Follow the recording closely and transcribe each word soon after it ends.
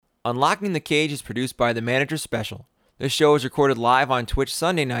Unlocking the Cage is produced by The Manager Special. This show is recorded live on Twitch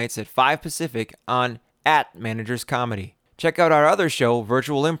Sunday nights at 5 Pacific on @Managers Comedy. Check out our other show,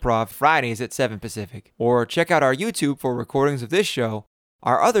 Virtual Improv, Fridays at 7 Pacific. Or check out our YouTube for recordings of this show,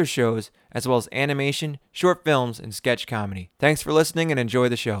 our other shows, as well as animation, short films, and sketch comedy. Thanks for listening and enjoy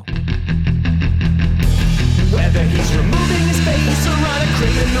the show. Whether he's removing his face or on a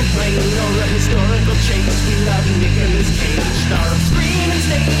criminal plane or a historical chase, we love Nicolas Cage. Star of screen and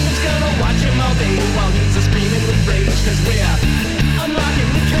stage, gonna watch him all day while he's a screaming with rage, cause we're unlocking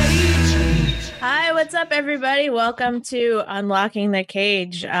the cage. Hi, what's up, everybody? Welcome to Unlocking the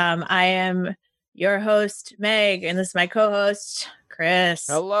Cage. I am your host, Meg, and this is my co-host, Chris.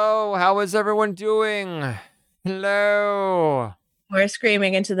 Hello, how is everyone doing? Hello. We're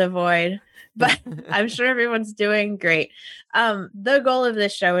screaming into the void, but I'm sure everyone's doing great. The goal of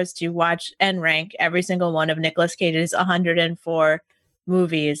this show is to watch and rank every single one of Nicolas Cage's 104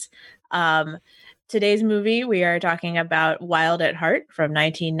 movies. Today's movie, we are talking about Wild at Heart from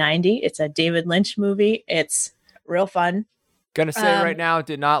 1990. It's a David Lynch movie. It's real fun. Gonna say right now,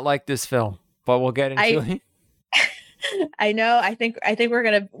 did not like this film, but we'll get into it. I know. I think we're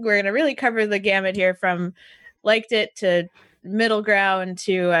gonna really cover the gamut here, from liked it to middle ground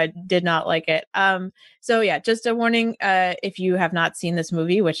to did not like it. So yeah, just a warning, if you have not seen this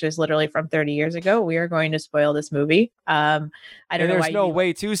movie, which is literally from 30 years ago, we are going to spoil this movie. I don't know there's why no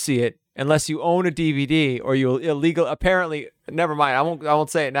way to see it unless you own a DVD or you illegal. Apparently, never mind. I won't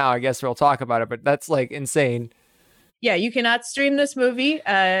say it now. I guess we'll talk about it, but that's like insane. Yeah, you cannot stream this movie.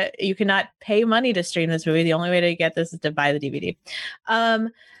 You cannot pay money to stream this movie. The only way to get this is to buy the DVD.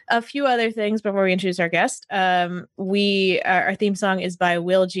 A few other things before we introduce our guest. Our theme song is by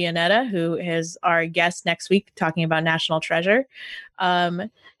Will Gianetta, who is our guest next week, talking about National Treasure. And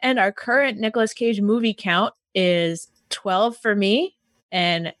our current Nicolas Cage movie count is 12 for me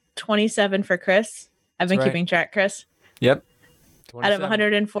and 27 for Chris. I've been keeping track, Chris. Yep. 27. Out of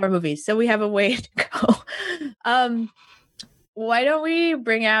 104 movies. So we have a way to go. Why don't we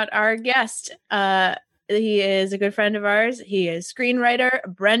bring out our guest? He is a good friend of ours. He is screenwriter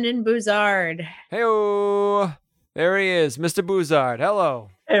Brendan Buzard. Hey-o. There he is, Mr. Buzard. Hello.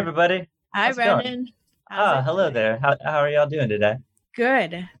 Hey, everybody. Hi, How's it Brendan. going? Hello there. How are y'all doing today?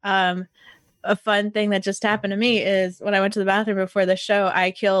 Good. A fun thing that just happened to me is when I went to the bathroom before the show,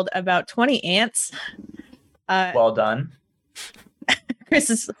 I killed about 20 ants. Well done.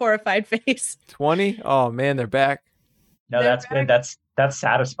 Chris's horrified face. 20? Oh, man, they're back. No, that's good. That's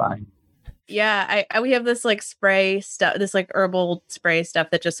satisfying. Yeah, we have this like spray stuff, this like herbal spray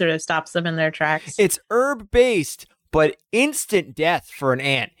stuff that just sort of stops them in their tracks. It's herb-based, but instant death for an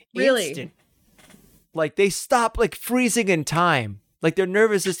ant. Really? Instant. Like, they stop, like, freezing in time. Like, their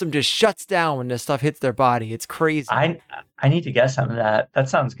nervous system just shuts down when this stuff hits their body. It's crazy. I need to get some of that. That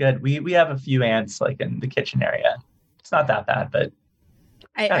sounds good. We have a few ants, like, in the kitchen area. It's not that bad, but...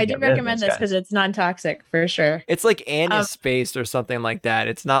 I do recommend this because it's non-toxic, for sure. It's like anise-based or something like that.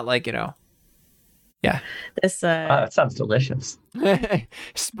 It's not like, Yeah. This that sounds delicious.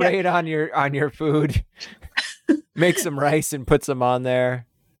 Spray it on your food. Make some rice and put some on there.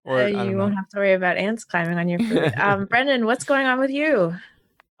 Or you won't have to worry about ants climbing on your food. Brendan, what's going on with you?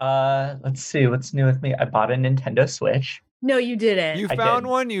 Let's see what's new with me. I bought a Nintendo Switch. No, you didn't. You found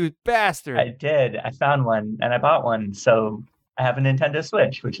one, you bastard. I did. I found one and I bought one. So I have a Nintendo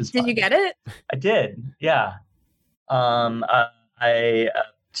Switch, which is fun. Did you get it? I did. Yeah. I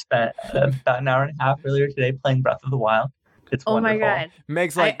spent about an hour and a half earlier today playing Breath of the Wild. It's wonderful. Oh my God.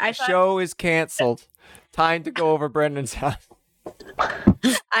 Meg's like, show is canceled. Time to go over Brendan's house.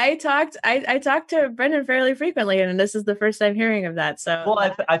 I talked to Brendan fairly frequently, and this is the first time hearing of that. So well,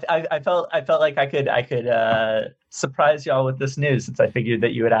 I felt like I could surprise y'all with this news, since I figured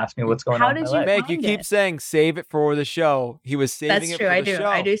that you would ask me what's going on. How did you Meg, you keep saying save it for the show. He was saving That's it true. for I the do. show.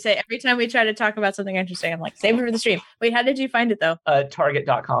 I do say every time we try to talk about something interesting, I'm like, save it for the stream. Wait, how did you find it though?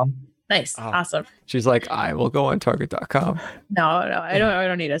 Target.com. Nice. Awesome. She's like, I will go on Target.com. No, I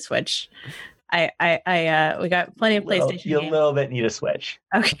don't need a Switch. We got plenty of PlayStation games. You a little bit need a Switch.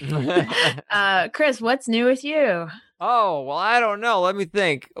 Okay. Chris, what's new with you? Oh, well, I don't know. Let me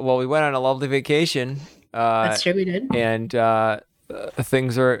think. Well, we went on a lovely vacation. That's true, we did. And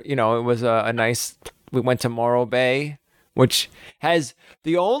things are, it was a nice, we went to Morro Bay, which has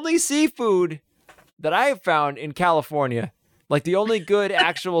the only seafood that I have found in California. Like the only good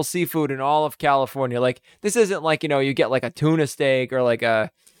actual seafood in all of California. Like this isn't like, you get like a tuna steak or like a,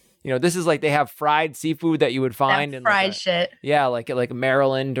 this is like they have fried seafood that you would find in fried like shit. Yeah, like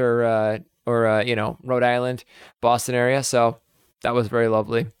Maryland or Rhode Island, Boston area. So that was very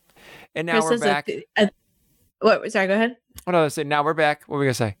lovely. And now we're back. Sorry, go ahead. Oh no, say now we're back. What were we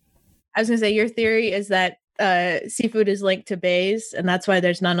gonna say? I was gonna say your theory is that seafood is linked to bays, and that's why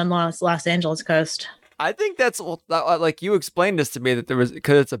there's none on Los Angeles coast. I think that's like you explained this to me that there was,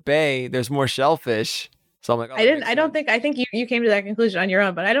 because it's a bay, there's more shellfish. So I'm like, oh, I didn't. I don't think. I think you came to that conclusion on your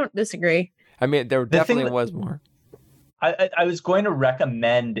own, but I don't disagree. I mean, there definitely was more. I was going to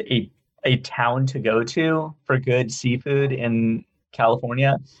recommend a town to go to for good seafood in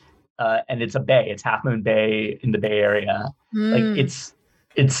California, and it's a bay. It's Half Moon Bay in the Bay Area. Like it's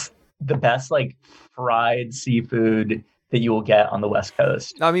the best like fried seafood that you will get on the West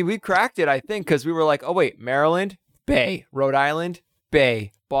Coast. I mean, we cracked it, I think, because we were like, oh wait, Maryland, bay, Rhode Island,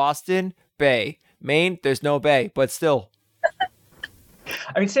 bay, Boston, bay, Maine, there's no bay, but still.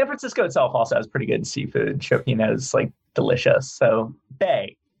 I mean, San Francisco itself also has pretty good seafood. Chopina is like delicious. So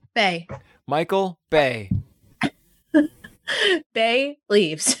bay. Michael, bay. Bay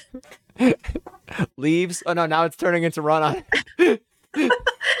leaves. Leaves. Oh no, now it's turning into Run On.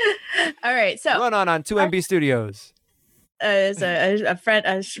 All right, so Run On 2MB Studios. Is a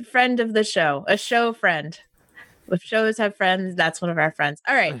friend of the show, a show friend. If shows have friends, that's one of our friends.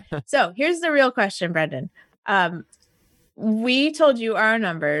 All right, so here's the real question, Brendan. We told you our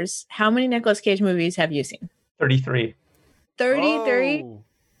numbers. How many Nicolas Cage movies have you seen? 33. 33. Oh.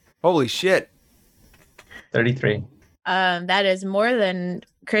 Holy shit. 33. That is more than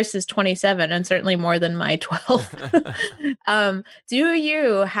Chris's 27 and certainly more than my 12. Do you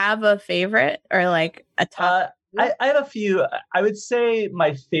have a favorite or like a top? I have a few. I would say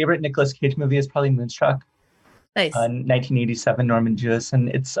my favorite Nicolas Cage movie is probably Moonstruck. Nice. 1987, Norman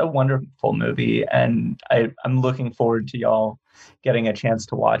Jewison. It's a wonderful movie, and I'm looking forward to y'all getting a chance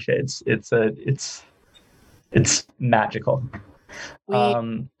to watch it. It's magical.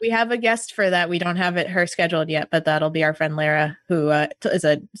 We have a guest for that. We don't have her scheduled yet, but that'll be our friend Lara, who is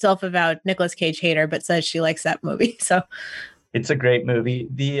a self-avowed Nicolas Cage hater, but says she likes that movie. So it's a great movie.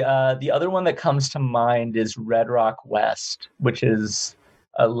 The other one that comes to mind is Red Rock West, which is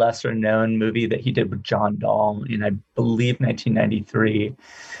a lesser known movie that he did with John Dahl in, I believe, 1993.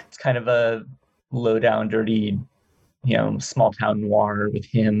 It's kind of a low down, dirty, small town noir with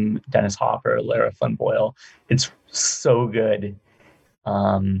him, Dennis Hopper, Lara Flynn Boyle. It's so good.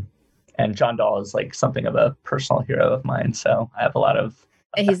 And John Dahl is like something of a personal hero of mine. So I have a lot of.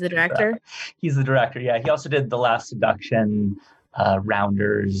 And he's the director? He's the director. Yeah. He also did The Last Seduction,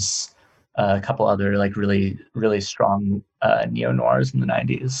 Rounders, a couple other like really, really strong neo-noirs in the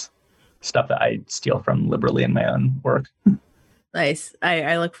 90s. Stuff that I steal from liberally in my own work. Nice.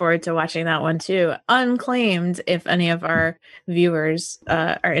 I look forward to watching that one too. Unclaimed, if any of our viewers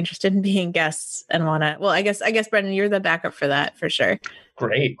are interested in being guests and wanna. Well, I guess Brendan, you're the backup for that for sure.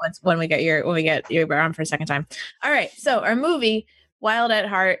 Great. When we get you on for a second time. All right. So our movie, Wild at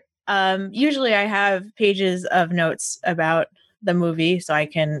Heart. Usually I have pages of notes about the movie so I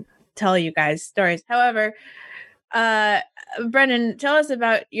can tell you guys stories. However, Brendan, tell us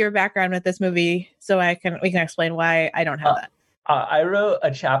about your background with this movie so we can explain why I don't have that. I wrote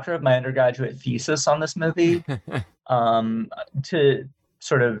a chapter of my undergraduate thesis on this movie to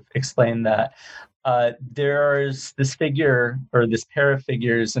sort of explain that there's this figure or this pair of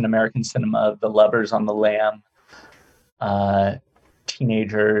figures in American cinema, the lovers on the lam,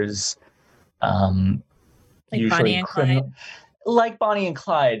 teenagers, like Bonnie and Clyde. Like Bonnie and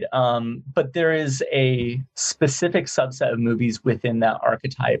Clyde. But there is a specific subset of movies within that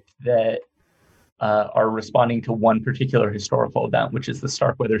archetype that are responding to one particular historical event, which is the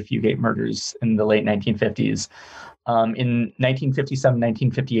Starkweather Fugate murders in the late 1950s. In 1957,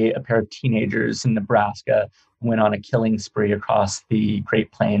 1958, a pair of teenagers in Nebraska went on a killing spree across the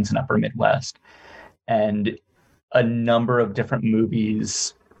Great Plains and Upper Midwest. And a number of different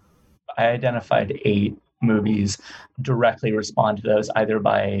movies, I identified 8 movies, directly respond to those, either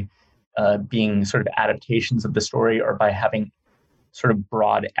by being sort of adaptations of the story or by having sort of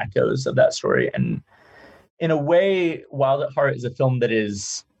broad echoes of that story. And in a way, Wild at Heart is a film that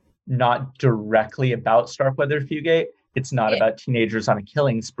is not directly about Starkweather Fugate. It's not about teenagers on a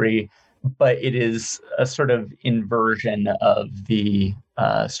killing spree, but it is a sort of inversion of the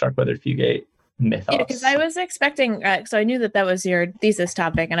Starkweather Fugate mythos. Yeah, because I was expecting, so I knew that was your thesis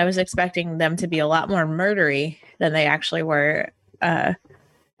topic, and I was expecting them to be a lot more murdery than they actually were.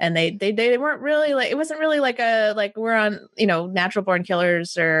 And they weren't really like, it wasn't really like we're on, Natural Born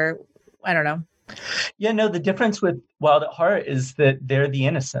Killers or I don't know. Yeah, no, the difference with Wild at Heart is that they're the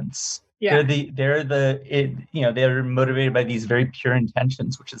innocents. Yeah. They're motivated by these very pure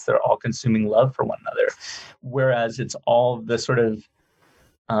intentions, which is their all-consuming love for one another. Whereas it's all the sort of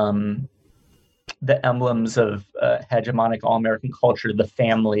the emblems of hegemonic all-American culture, the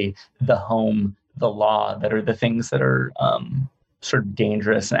family, the home, the law, that are the things that are sort of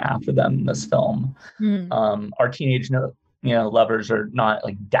dangerous and after them in this film. Our teenage lovers are not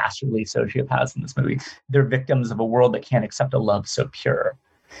like dastardly sociopaths in this movie. They're victims of a world that can't accept a love so pure.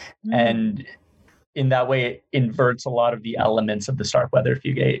 And in that way, it inverts a lot of the elements of the Starkweather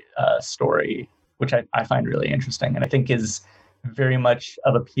Fugate story, which I find really interesting, and I think is very much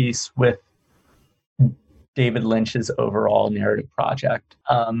of a piece with David Lynch's overall narrative project.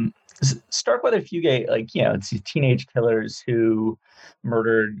 Starkweather Fugate, it's these teenage killers who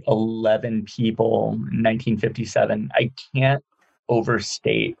murdered 11 people in 1957. I can't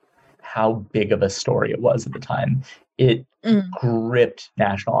overstate how big of a story it was at the time. It gripped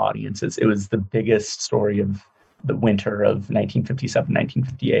national audiences. It was the biggest story of the winter of 1957,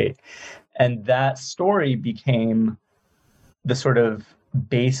 1958. And that story became the sort of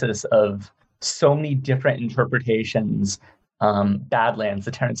basis of so many different interpretations. Badlands,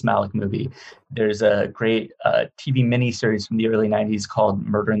 the Terrence Malick movie. There's a great TV miniseries from the early 90s called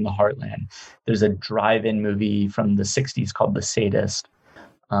Murder in the Heartland. There's a drive-in movie from the 60s called The Sadist.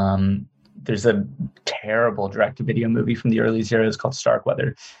 There's a terrible direct-to-video movie from the early zeros called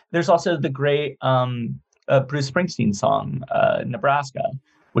Starkweather. There's also the great Bruce Springsteen song, Nebraska,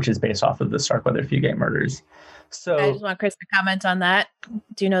 which is based off of the Starkweather Fugate murders. So I just want Chris to comment on that.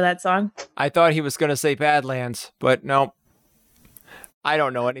 Do you know that song? I thought he was going to say Badlands, but no. I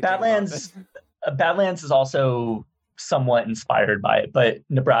don't know anything Badlands. Badlands is also somewhat inspired by it, but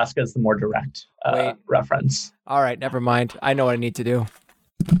Nebraska is the more direct reference. All right, never mind. I know what I need to do.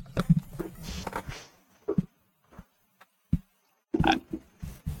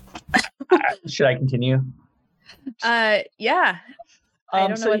 Should I continue? Yeah. I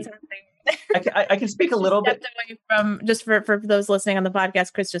don't know what's happening. I can speak a little bit. Away from, just for those listening on the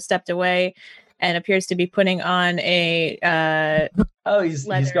podcast, Chris just stepped away and appears to be putting on a he's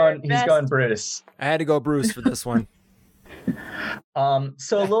going Bruce. I had to go Bruce for this one.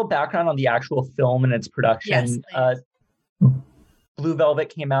 So a little background on the actual film and its production. Yes, Blue Velvet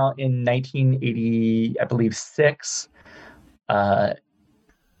came out in 1980, I believe, 6.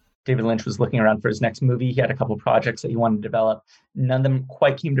 David Lynch was looking around for his next movie. He had a couple projects that he wanted to develop. None of them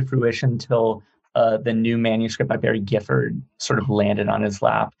quite came to fruition until the new manuscript by Barry Gifford sort of landed on his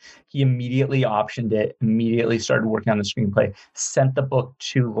lap. He immediately optioned it, immediately started working on the screenplay, sent the book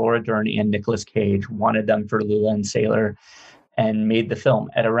to Laura Dern and Nicolas Cage, wanted them for Lula and Sailor, and made the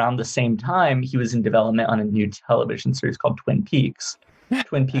film. At around the same time, he was in development on a new television series called Twin Peaks.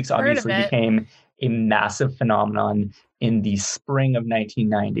 Twin Peaks obviously became a massive phenomenon in the spring of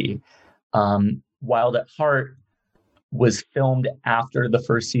 1990. Wild at Heart was filmed after the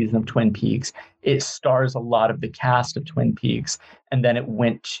first season of Twin Peaks. It stars a lot of the cast of Twin Peaks. And then it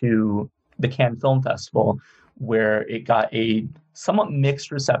went to the Cannes Film Festival, where it got a somewhat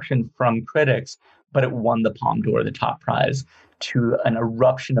mixed reception from critics, but it won the Palme d'Or, the top prize, to an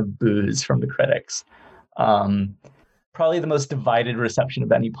eruption of boos from the critics. Probably the most divided reception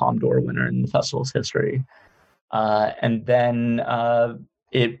of any Palme d'Or winner in the festival's history. And then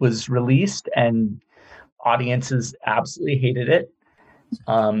it was released, and audiences absolutely hated it.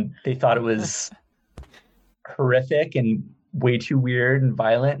 They thought it was horrific and way too weird and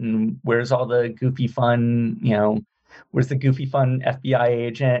violent. And where's all the goofy fun, where's the goofy fun FBI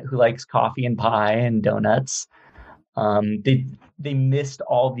agent who likes coffee and pie and donuts? They missed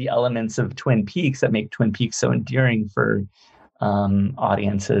all the elements of Twin Peaks that make Twin Peaks so endearing for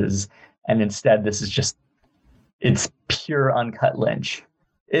audiences. And instead, it's pure uncut Lynch.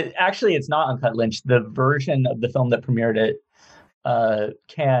 It's not uncut Lynch. The version of the film that premiered at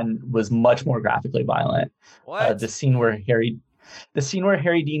Cannes was much more graphically violent. What? The scene where Harry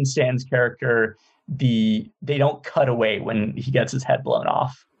Dean Stanton's character, they don't cut away when he gets his head blown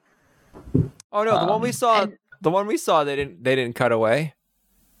off. Oh no, the one we saw, they didn't cut away.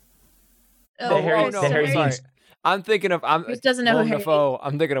 Sorry. I'm thinking of doesn't know Willem who Dafoe.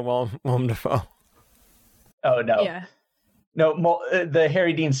 I'm thinking of Willem Dafoe. Oh no. Yeah. No, the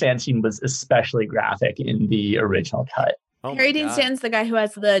Harry Dean Stanton scene was especially graphic in the original cut. Oh Harry Dean Stanton's the guy who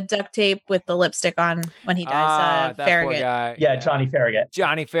has the duct tape with the lipstick on when he dies. That Farragut. poor guy. Yeah, Johnny Farragut.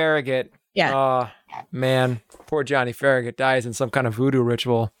 Johnny Farragut. Yeah. Oh, man. Poor Johnny Farragut dies in some kind of voodoo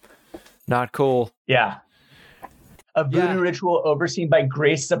ritual. Not cool. Yeah. A voodoo ritual overseen by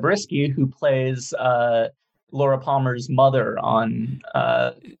Grace Zabriskie, who plays Laura Palmer's mother on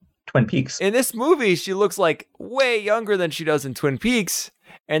Twin Peaks. In this movie, she looks like way younger than she does in Twin Peaks.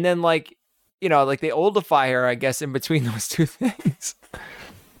 And then they oldify her, I guess, in between those two things.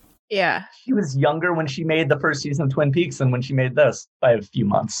 Yeah. She was younger when she made the first season of Twin Peaks than when she made this by a few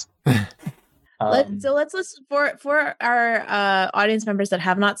months. Let's listen for our audience members that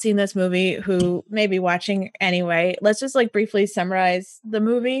have not seen this movie who may be watching anyway. Let's just like briefly summarize the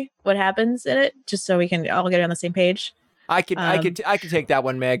movie, what happens in it, just so we can all get on the same page. I could take that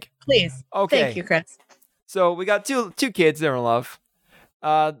one, Meg. Please. Okay. Thank you, Chris. So we got two kids. They're in love.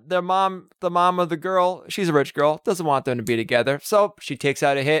 The mom of the girl, she's a rich girl, doesn't want them to be together. So she takes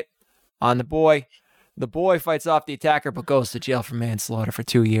out a hit on the boy. The boy fights off the attacker, but goes to jail for manslaughter for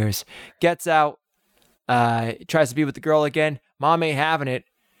 2 years. Gets out, tries to be with the girl again. Mom ain't having it.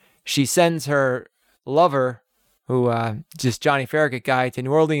 She sends her lover, who just Johnny Farragut guy, to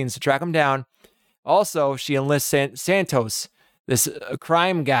New Orleans to track him down. Also, she enlists Santos, this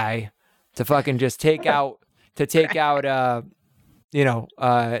crime guy, to fucking just take out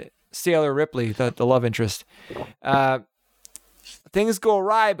Sailor Ripley, the love interest. Things go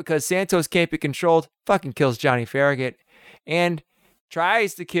awry because Santos can't be controlled, fucking kills Johnny Farragut, and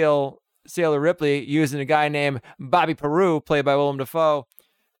tries to kill Sailor Ripley using a guy named Bobby Peru, played by Willem Dafoe.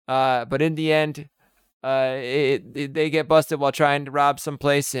 But in the end, they get busted while trying to rob some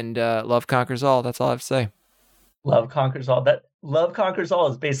place, and love conquers all. That's all I have to say. Love conquers all. That Love conquers all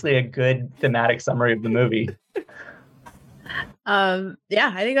is basically a good thematic summary of the movie. Yeah, I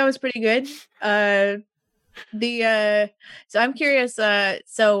think that was pretty good. So I'm curious.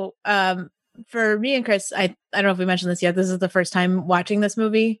 For me and Chris, I don't know if we mentioned this yet. This is the first time watching this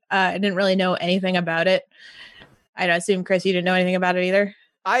movie. I didn't really know anything about it. I'd assume, Chris, you didn't know anything about it either.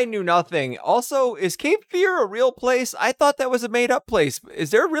 I knew nothing. Also, is Cape Fear a real place? I thought that was a made-up place.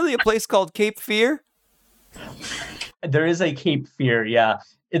 Is there really a place called Cape Fear? There is a Cape Fear, yeah.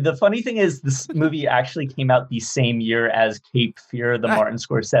 The funny thing is, this movie actually came out the same year as Cape Fear, the Martin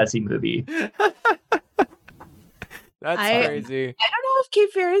Scorsese movie. That's crazy. I don't know if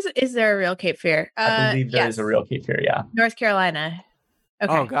Cape Fear is there a real Cape Fear? I believe there is a real Cape Fear, yeah. North Carolina.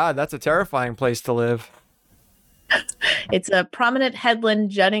 Okay. Oh God, that's a terrifying place to live. It's a prominent headland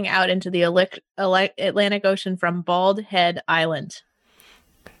jutting out into the Atlantic Ocean from Bald Head Island.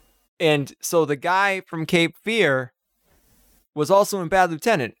 And so the guy from Cape Fear was also in Bad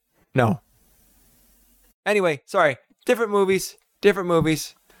Lieutenant. No. Anyway, sorry. Different movies. Brendan,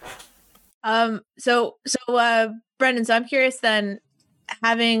 so I'm curious then,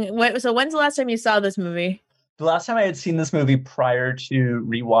 when's the last time you saw this movie? The last time I had seen this movie prior to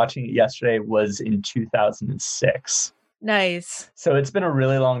rewatching it yesterday was in 2006. Nice. So it's been a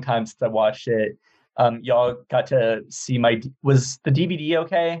really long time since I watched it. Y'all got to see was the DVD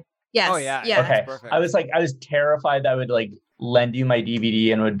okay? Yes. Oh yeah. Yeah. Okay. Perfect. I was terrified that I would lend you my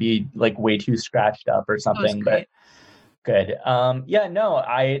DVD and it would be way too scratched up or something, but good.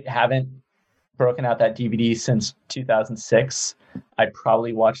 I haven't broken out that DVD since 2006. I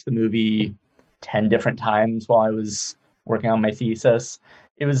probably watched the movie 10 different times while I was working on my thesis.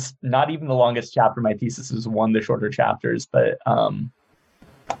 It was not even the longest chapter of my thesis. It was one of the shorter chapters, but so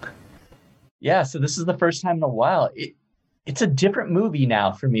this is the first time in a while. It's a different movie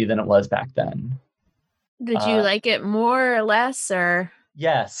now for me than it was back then. Did you like it more or less, or?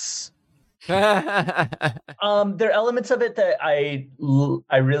 Yes. There are elements of it that I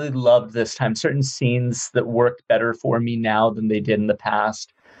really loved this time. Certain scenes that work better for me now than they did in the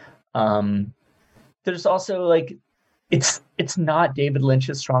past. There's also it's not David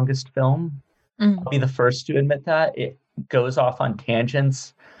Lynch's strongest film. I'll be the first to admit that. It goes off on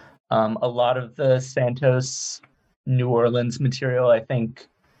tangents. A lot of the Santos New Orleans material, I think,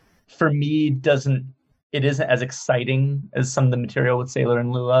 for me, it isn't as exciting as some of the material with Sailor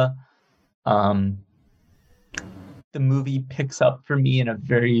and Lula. The movie picks up for me in a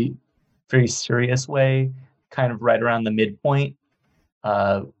very, very serious way, kind of right around the midpoint,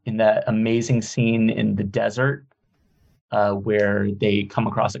 in that amazing scene in the desert where they come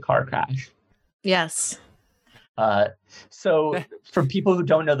across a car crash. Yes. So for people who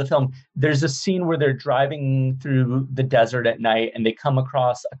don't know the film, there's a scene where they're driving through the desert at night and they come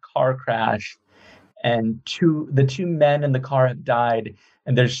across a car crash, and the two men in the car have died,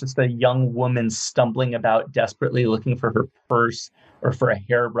 and there's just a young woman stumbling about, desperately looking for her purse or for a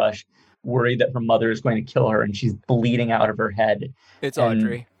hairbrush, worried that her mother is going to kill her, and she's bleeding out of her head. It's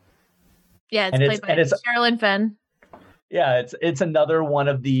Audrey. Yeah, it's played by Sherilyn Fenn. Yeah, it's another one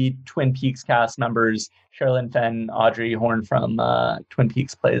of the Twin Peaks cast members. Sherilyn Fenn, Audrey Horne from Twin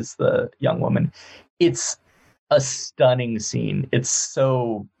Peaks plays the young woman. It's a stunning scene. It's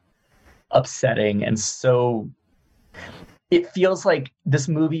so upsetting and it feels like this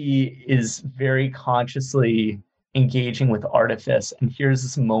movie is very consciously engaging with artifice. And here's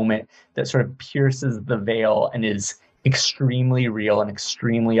this moment that sort of pierces the veil and is extremely real and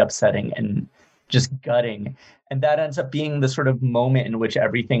extremely upsetting and just gutting. And that ends up being the sort of moment in which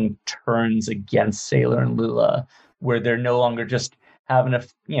everything turns against Sailor and Lula, where they're no longer just having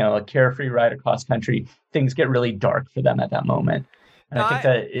a carefree ride across country. Things get really dark for them at that moment. And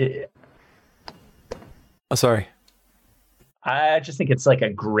No, Oh, sorry. I just think it's like a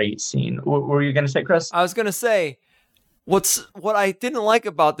great scene. What were you going to say, Chris? I was gonna say, what I didn't like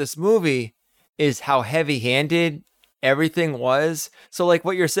about this movie is how heavy-handed everything was. So like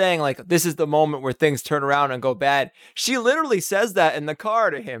what you're saying, like this is the moment where things turn around and go bad. She literally says that in the car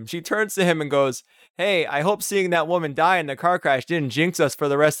to him. She turns to him and goes, "Hey, I hope seeing that woman die in the car crash didn't jinx us for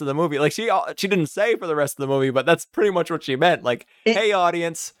the rest of the movie." Like she didn't say for the rest of the movie, but that's pretty much what she meant. Like, hey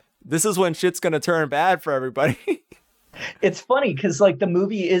audience, this is when shit's gonna turn bad for everybody. It's funny because like the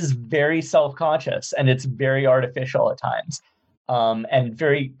movie is very self-conscious and it's very artificial at times, and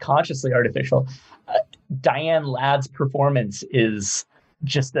very consciously artificial. Diane Ladd's performance is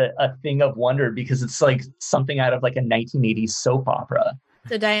just a thing of wonder because it's like something out of like a 1980s soap opera.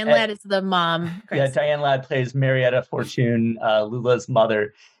 So Diane Ladd is the mom. Chris. Yeah, Diane Ladd plays Marietta Fortune, Lula's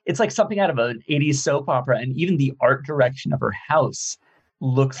mother. It's like something out of an 80s soap opera, and even the art direction of her house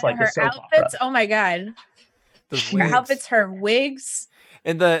looks like her a soap outfits. opera. Oh my god. Her outfits, her wigs,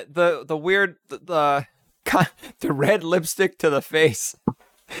 and the weird the red lipstick to the face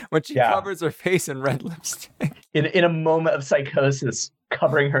when she covers her face in red lipstick in a moment of psychosis,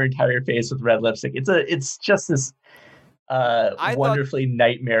 covering her entire face with red lipstick. It's just this wonderfully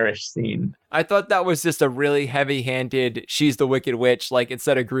nightmarish scene. I thought that was just a really heavy-handed. She's the Wicked Witch. Like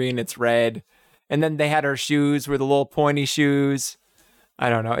instead of green, it's red, and then they had her shoes were the little pointy shoes. I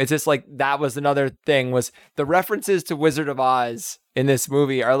don't know. It's just like that was another thing was the references to Wizard of Oz in this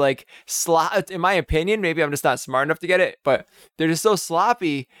movie are like in my opinion, maybe I'm just not smart enough to get it, but they're just so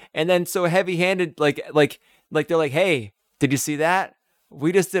sloppy and then so heavy-handed. Like they're like, "Hey, did you see that?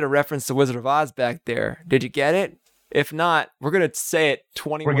 We just did a reference to Wizard of Oz back there. Did you get it? If not, we're gonna say it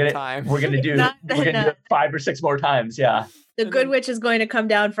 20 more times. We're gonna do it 5 or 6 more times. Yeah." The good witch is going to come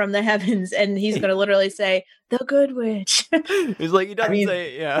down from the heavens, and he's going to literally say, "The good witch." He's like, he doesn't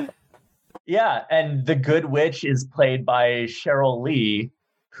say it, yeah. Yeah, and the good witch is played by Cheryl Lee,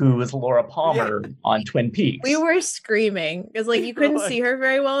 who was Laura Palmer on Twin Peaks. We were screaming because, like, you couldn't see her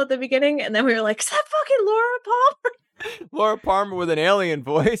very well at the beginning, and then we were like, "Is that fucking Laura Palmer?" Laura Palmer with an alien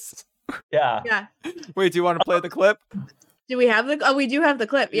voice. Yeah. Yeah. Wait, do you want to play the clip? Do we have the? Oh, we do have the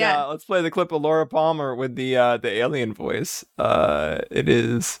clip. Yeah. Let's play the clip of Laura Palmer with the alien voice. It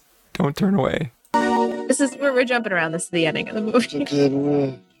is "Don't Turn Away." This is where we're jumping around. This is the ending of the movie.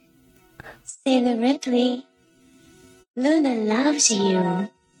 Sailor Ripley, Luna loves you. I'm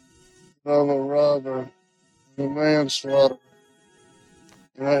a robber, I'm a manslaughter,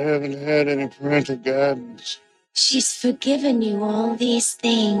 and I haven't had any parental guidance. She's forgiven you all these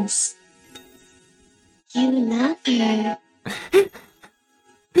things. You love her.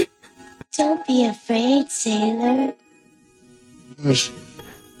 Don't be afraid, Sailor.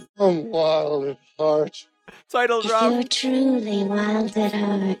 I'm wild at heart. Title drop. You're truly wild at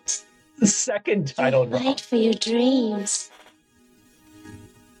heart. The second title drop. Fight for your dreams.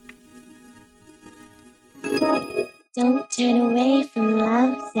 Don't turn away from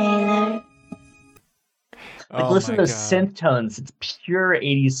love, Sailor. Like, listen to those synth tones. It's pure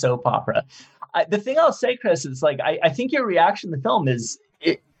 80s soap opera. The thing I'll say, Chris, is like I think your reaction to the film is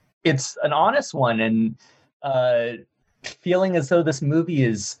it's an honest one, and feeling as though this movie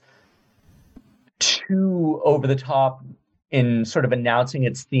is too over the top in sort of announcing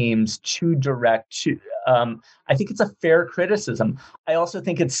its themes, too direct. I think it's a fair criticism. I also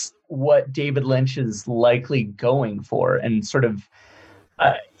think it's what David Lynch is likely going for, and sort of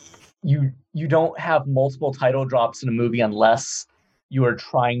you don't have multiple title drops in a movie unless you are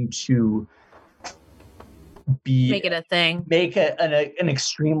trying to make it a thing, make an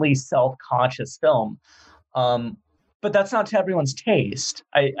extremely self-conscious film. But that's not to everyone's taste.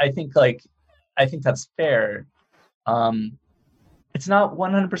 I think that's fair. It's not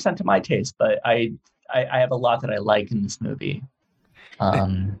 100% to my taste, but I have a lot that I like in this movie.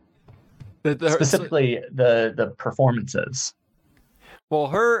 Specifically the performances.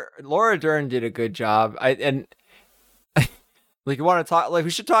 Well, Laura Dern did a good job. Like you want to talk, like we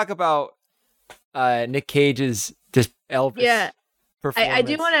should talk about Nick Cage's just Elvis. I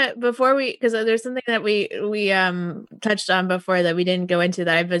do want to, before we, because there's something that we touched on before that we didn't go into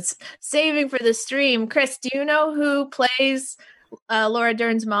that I was saving for the stream. Chris, do you know who plays Laura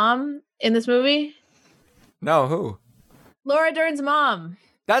Dern's mom in this movie? No, who? Laura Dern's mom.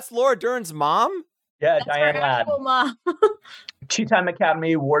 That's Laura Dern's mom? Yeah, that's Diane her Ladd. actual mom. 2-time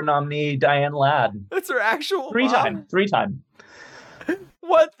Academy Award nominee Diane Ladd. That's her actual mom? Three time.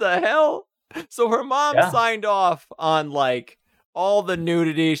 What the hell? So her mom Yeah. signed off on like all the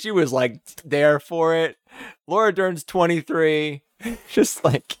nudity. She was like there for it. Laura Dern's 23. Just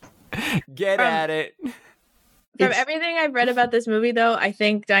like get From- at it. From It's- everything I've read about this movie, though, I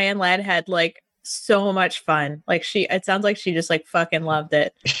think Diane Ladd had like so much fun. Like it sounds like she just like fucking loved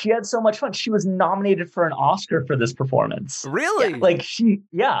it. She had so much fun. She was nominated for an Oscar for this performance. Really? Like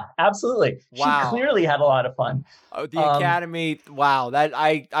yeah, absolutely. Wow. She clearly had a lot of fun. Oh, the Academy. Wow, that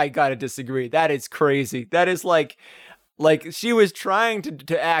I gotta disagree. That is crazy. That is like she was trying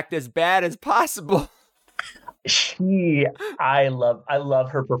to act as bad as possible. I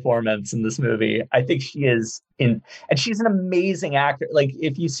love her performance in this movie. I think she is and she's an amazing actor. Like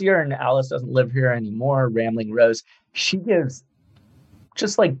if you see her in Alice Doesn't Live Here Anymore, Rambling Rose, she gives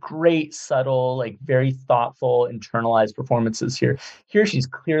just like great, subtle, like very thoughtful, internalized performances here. Here she's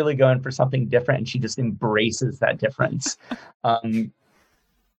clearly going for something different and she just embraces that difference. I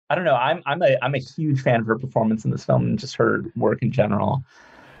don't know. I'm a huge fan of her performance in this film and just her work in general.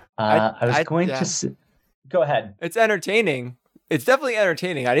 Go ahead. It's entertaining. It's definitely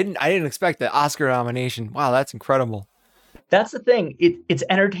entertaining. I didn't expect the Oscar nomination. Wow, that's incredible. That's the thing. It's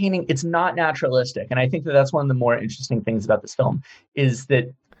entertaining. It's not naturalistic. And I think that's one of the more interesting things about this film is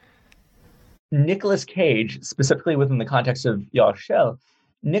that Nicolas Cage, specifically within the context of y'all's show,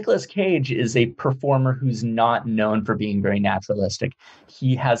 Nicolas Cage is a performer who's not known for being very naturalistic.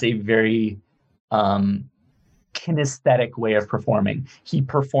 He has a very kinesthetic way of performing. He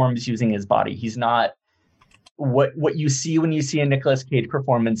performs using his body. He's not what you see when you see a Nicolas Cage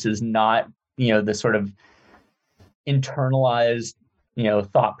performance is not, the sort of internalized,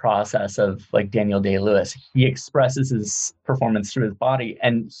 thought process of like Daniel Day-Lewis. He expresses his performance through his body,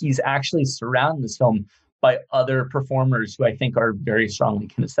 and he's actually surrounded this film by other performers who I think are very strongly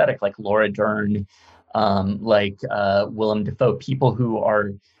kinesthetic, like Laura Dern, Willem Dafoe, people who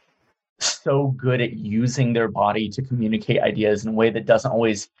are so good at using their body to communicate ideas in a way that doesn't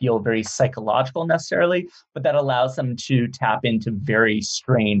always feel very psychological necessarily, but that allows them to tap into very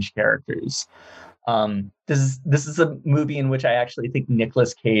strange characters. This is a movie in which I actually think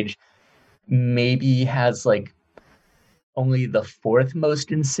Nicolas Cage maybe has like only the fourth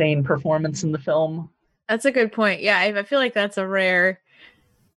most insane performance in the film. That's a good point. Yeah, I feel like that's a rare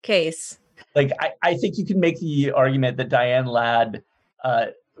case. Like I think you can make the argument that Diane Ladd,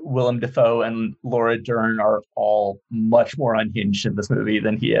 Willem Dafoe, and Laura Dern are all much more unhinged in this movie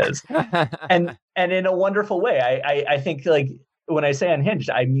than he is, and in a wonderful way. I think like when I say unhinged,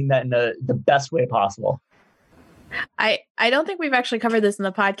 I mean that in the best way possible. I don't think we've actually covered this in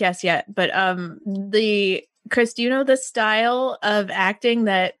the podcast yet, but Chris, do you know the style of acting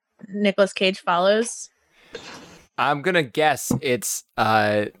that Nicolas Cage follows? I'm gonna guess it's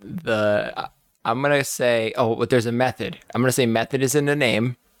I'm gonna say there's a method. I'm gonna say method is in the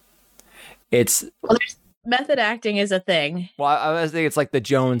name. Method acting is a thing. Well, I think it's like the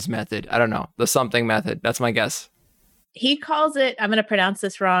Jones method. I don't know, the something method. That's my guess. He calls it, I'm going to pronounce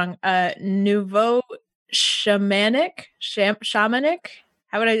this wrong, nouveau shamanic.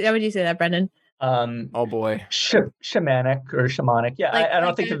 How would you say that, Brendan? Oh boy, shamanic or shamanic. Yeah, Like- I don't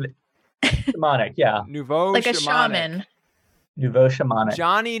like think of it. Shamanic. Yeah, nouveau Like a shamanic. shaman. nouveau shamanic.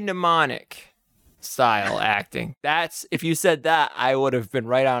 Johnny Mnemonic style acting. That's, if you said that, I would have been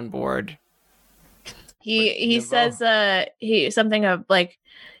right on board. He Nouveau. says something of like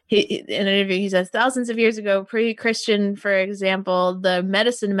in an interview he says thousands of years ago, pre-Christian, for example, the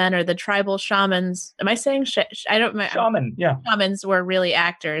medicine men or the tribal shamans. Am I saying I don't? Shaman. Yeah. Shamans were really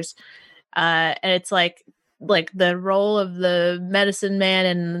actors, and it's like the role of the medicine man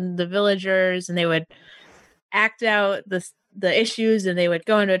and the villagers, and they would act out the issues, and they would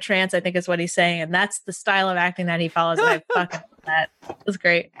go into a trance. I think is what he's saying, and that's the style of acting that he follows. And I fucking love that. It was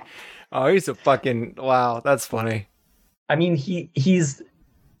great. Oh, he's a fucking wow. That's funny. I mean, he's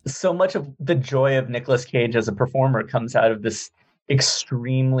so much of the joy of Nicolas Cage as a performer comes out of this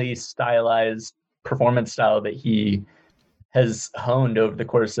extremely stylized performance style that he has honed over the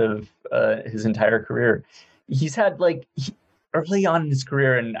course of his entire career. He's had early on in his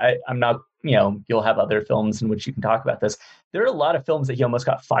career, and I'm not, you'll have other films in which you can talk about this. There are a lot of films that he almost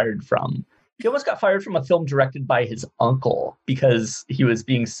got fired from. He almost got fired from a film directed by his uncle because he was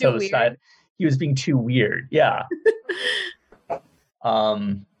being so styled. He was being too weird. Yeah.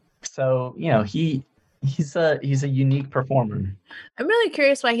 So, he's a unique performer. I'm really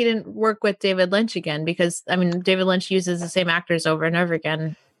curious why he didn't work with David Lynch again, because I mean, David Lynch uses the same actors over and over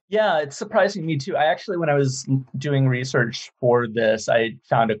again. Yeah, it's surprising me too. I actually, when I was doing research for this, I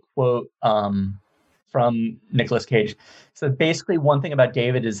found a quote from Nicolas Cage. So basically, one thing about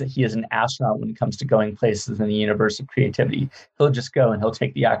David is that he is an astronaut when it comes to going places in the universe of creativity. He'll just go and he'll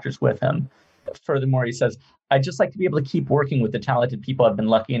take the actors with him. furthermore, he says, I'd just like to be able to keep working with the talented people I've been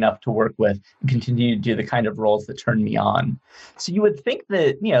lucky enough to work with and continue to do the kind of roles that turn me on. So you would think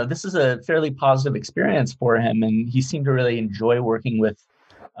that, this is a fairly positive experience for him, and he seemed to really enjoy working with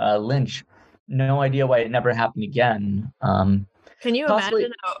Lynch. No idea why it never happened again. Can you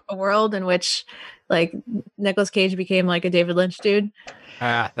imagine a world in which like Nicolas Cage became like a David Lynch dude?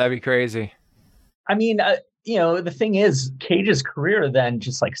 That'd be crazy. I mean, the thing is, Cage's career then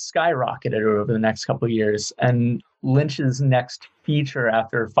just like skyrocketed over the next couple of years. And Lynch's next feature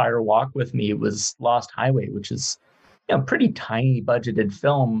after Fire Walk with Me was Lost Highway, which is pretty tiny budgeted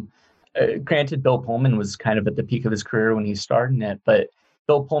film. Granted, Bill Pullman was kind of at the peak of his career when he starred in it, but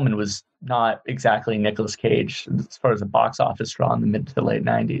Bill Pullman was not exactly Nicolas Cage as far as a box office draw in the mid to the late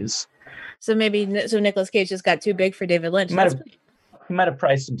 90s. So Nicolas Cage just got too big for David Lynch. He might have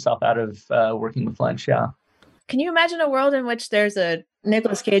priced himself out of working with Lynch, yeah. Can you imagine a world in which there's a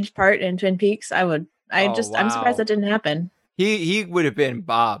Nicolas Cage part in Twin Peaks? I'm surprised that didn't happen. He would have been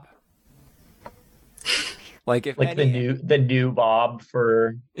Bob. The new Bob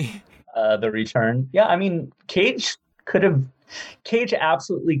for The Return. Yeah, I mean, Cage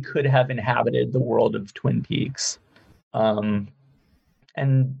absolutely could have inhabited the world of Twin Peaks. And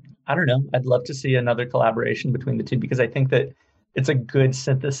I don't know, I'd love to see another collaboration between the two, because I think that it's a good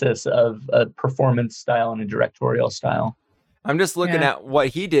synthesis of a performance style and a directorial style. I'm just looking at what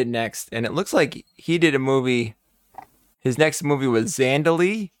he did next, and it looks like he did a movie. His next movie was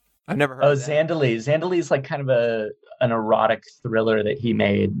Zandali. I've never heard of that. Zandali. Zandali is like kind of an erotic thriller that he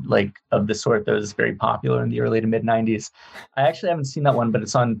made, like of the sort that was very popular in the early to mid 90s. I actually haven't seen that one, but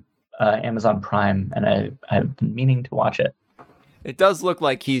it's on Amazon Prime, and I've been meaning to watch it. It does look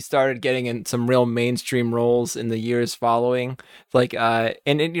like he started getting in some real mainstream roles in the years following. Like,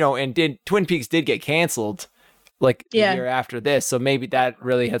 Twin Peaks did get canceled like the year after this, so maybe that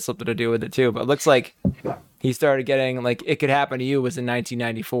really had something to do with it too. But it looks like he started getting like It Could Happen to You was in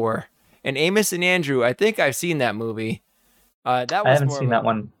 1994, and Amos and Andrew. I think I've seen that movie. I haven't seen that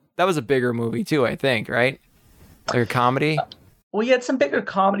one. That was a bigger movie too, I think, right? Like a comedy. Well, he had some bigger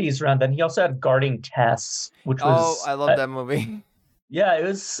comedies around then. He also had Guarding Tess, which was... I love that movie. Yeah, it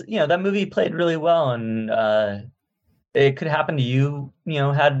was, that movie played really well, and It Could Happen to You,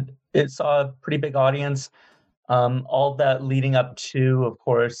 it saw a pretty big audience. All that leading up to, of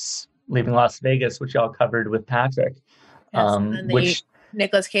course, Leaving Las Vegas, which y'all covered with Patrick. Yes, and then the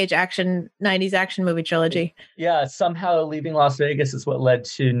Nicolas Cage 90s action movie trilogy. Yeah, somehow Leaving Las Vegas is what led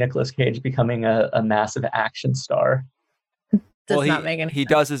to Nicolas Cage becoming a massive action star. He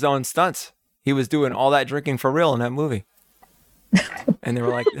does his own stunts. He was doing all that drinking for real in that movie. And they were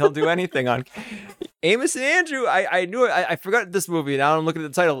like, he'll do anything on Amos and Andrew. I knew it. I forgot this movie. Now I'm looking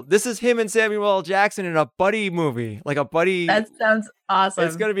at the title. This is him and Samuel L. Jackson in a buddy movie, like a buddy. That sounds awesome.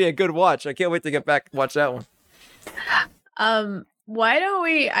 It's going to be a good watch. I can't wait to get back and watch that one. Why don't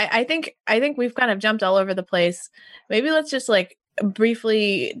we, I think we've kind of jumped all over the place. Maybe let's just like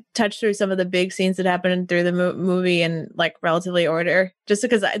briefly touch through some of the big scenes that happened through the movie in like relatively order, just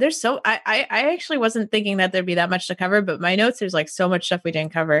because there's I actually wasn't thinking that there'd be that much to cover, but my notes, there's like so much stuff we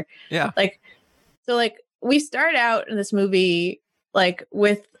didn't cover. Yeah. So we start out in this movie like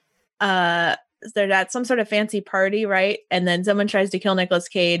with they're at some sort of fancy party, right? And then someone tries to kill Nicolas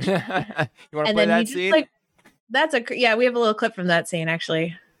Cage. You want to play that scene? We have a little clip from that scene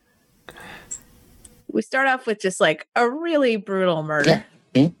actually. We start off with just like a really brutal murder.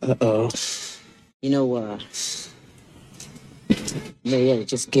 Uh-oh. Marietta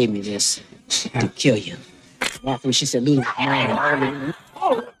just gave me this to kill you. After she said, "Lulu,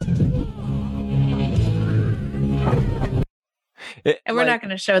 and we're not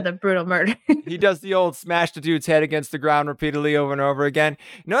going to show the brutal murder. He does the old smash the dude's head against the ground repeatedly over and over again.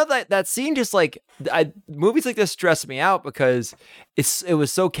 That scene just like movies like this stress me out because it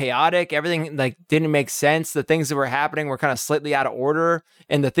was so chaotic. Everything like didn't make sense. The things that were happening were kind of slightly out of order,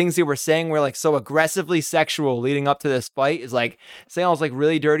 and the things they were saying were like so aggressively sexual leading up to this fight. Is like saying all this like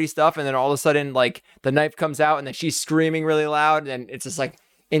really dirty stuff, and then all of a sudden like the knife comes out, and then she's screaming really loud, and it's just like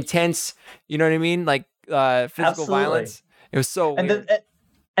intense. You know what I mean? Like physical Absolutely. Violence. It was so weird.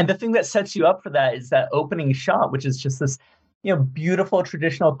 And the thing that sets you up for that is that opening shot, which is just this, beautiful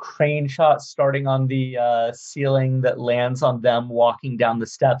traditional crane shot starting on the ceiling that lands on them walking down the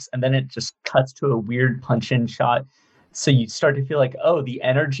steps. And then it just cuts to a weird punch-in shot. So you start to feel like, oh, the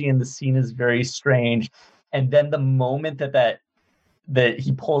energy in the scene is very strange. And then the moment that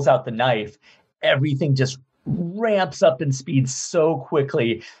he pulls out the knife, everything just ramps up in speed so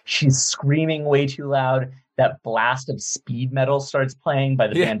quickly. She's screaming way too loud. That blast of speed metal starts playing by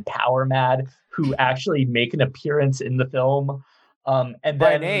the band Power Mad, who actually make an appearance in the film. And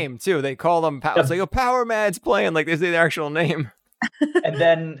By then name too. They call them. It's like a Power Mad's playing. Like they say their actual name. and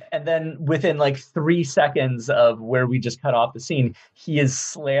then within like 3 seconds of where we just cut off the scene, he is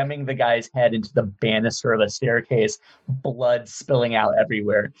slamming the guy's head into the banister of a staircase, blood spilling out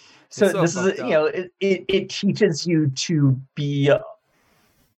everywhere. So this is, fucked you know, it teaches you to be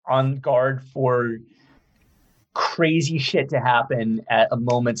on guard for crazy shit to happen at a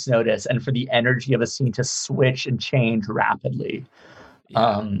moment's notice, and for the energy of a scene to switch and change rapidly.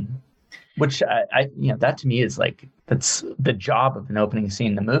 Which I you know, that to me is like, that's the job of an opening scene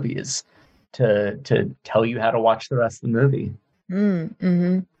in the movie, is to tell you how to watch the rest of the movie.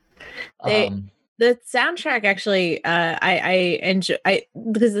 Mm-hmm. The soundtrack actually, I enjoy,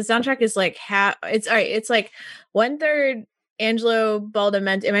 because the soundtrack is like it's all right. It's like 1/3 Angelo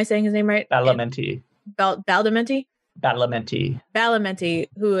Badalamenti. Am I saying his name right? Badalamenti. Badalamenti,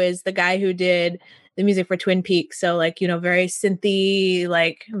 who is the guy who did the music for Twin Peaks. So like, you know, very synthy,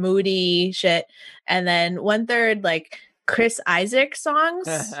 like moody shit. And then 1/3 like Chris Isaak songs.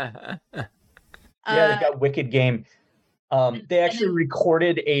 Yeah, they've got Wicked Game. They actually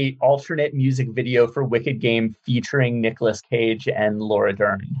recorded a alternate music video for Wicked Game featuring Nicolas Cage and Laura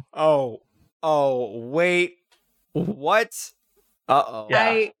Dern. Oh, wait, what? Uh-oh.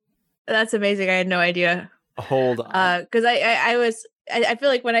 Yeah. That's amazing. I had no idea. Hold on. Because I feel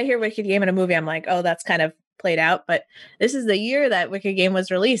like when I hear Wicked Game in a movie, I'm like, oh, that's kind of played out. But this is the year that Wicked Game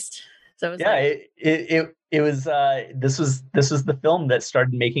was released. So it was it was this was the film that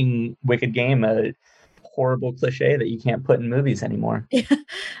started making Wicked Game a horrible cliche that you can't put in movies anymore.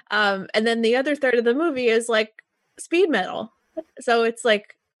 And then the other third of the movie is like speed metal. So it's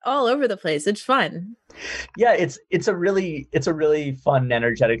like all over the place. It's fun. Yeah, it's a really fun,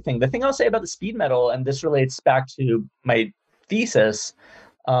 energetic thing. The thing I'll say about the speed metal, and this relates back to my thesis,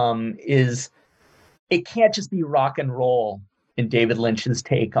 is it can't just be rock and roll in David Lynch's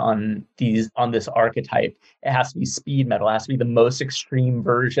take on this archetype. It has to be speed metal. It has to be the most extreme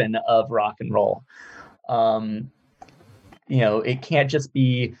version of rock and roll. You know, it can't just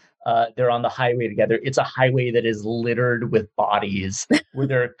be they're on the highway together. It's a highway that is littered with bodies, where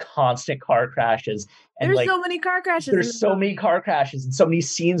there are constant car crashes. And there's so many car crashes. There's so many car crashes and so many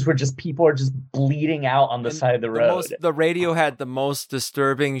scenes where just people are just bleeding out on the side of the road. The radio had the most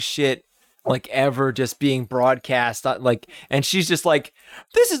disturbing shit like ever just being broadcast, like, and she's just like,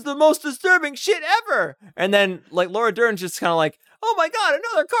 this is the most disturbing shit ever. And then like Laura Dern's just kind of like, oh my God,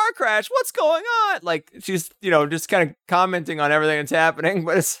 another car crash. What's going on? Like she's, you know, just kind of commenting on everything that's happening,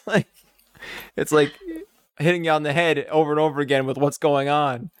 but it's like hitting you on the head over and over again with what's going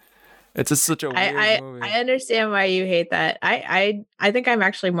on. It's just such a weird movie. I understand why you hate that. I think I'm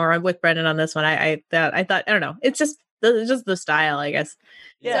actually more with Brendan on this one. I thought, I don't know. It's just the style, I guess.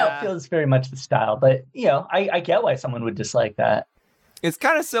 Yeah, it feels very much the style, but you know, I get why someone would dislike that. It's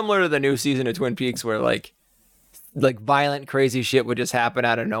kind of similar to the new season of Twin Peaks, where like violent, crazy shit would just happen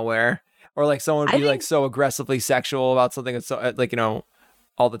out of nowhere, or like someone would be like so aggressively sexual about something that's so, like, you know,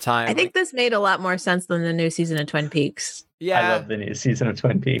 all the time. I think this made a lot more sense than the new season of Twin Peaks. Yeah, I love the new season of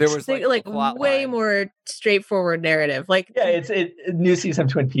Twin Peaks. There was like way more straightforward narrative. Like, yeah, new season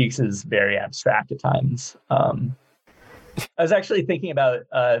of Twin Peaks is very abstract at times. I was actually thinking about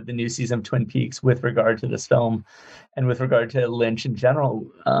the new season of Twin Peaks with regard to this film and with regard to Lynch in general.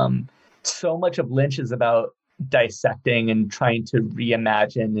 So much of Lynch is about dissecting and trying to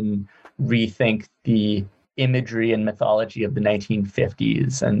reimagine and rethink the imagery and mythology of the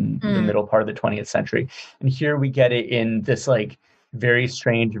 1950s and the middle part of the 20th century. And here we get it in this like very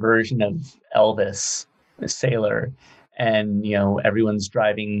strange version of Elvis, the sailor, and, you know, everyone's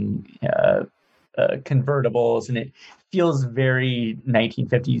driving convertibles, and it feels very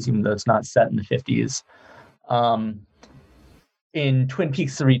 1950s, even though it's not set in the 50s. In Twin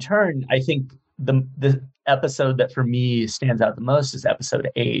Peaks: The Return, I think the episode that for me stands out the most is episode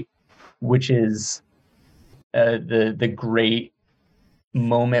 8, which is the great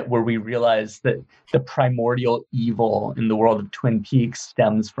moment where we realize that the primordial evil in the world of Twin Peaks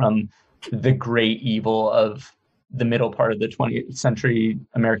stems from the great evil of the middle part of the 20th century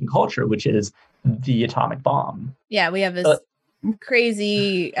American culture, which is the atomic bomb. Yeah, we have this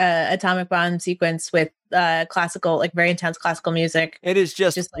crazy atomic bomb sequence with classical, like very intense classical music. It is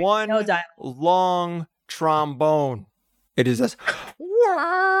just like, one no dialogue. long trombone. It is this,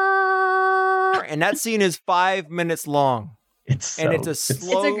 and that scene is 5 minutes long. It's a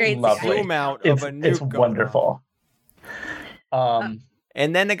slow it's a great zoom out of a nuke. It's wonderful. And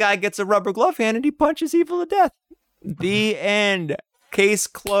then the guy gets a rubber glove hand and he punches evil to death. The end. Case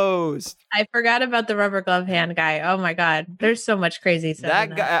closed. I forgot about the rubber glove hand guy. Oh my God. There's so much crazy stuff.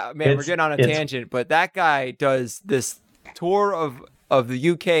 That guy, man, we're getting on a tangent, but that guy does this tour of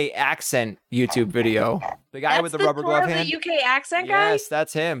the UK accent YouTube video. The guy That's with the the rubber tour glove of hand. the UK accent guy. Yes,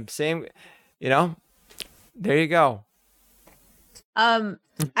 that's him. Same, you know. There you go.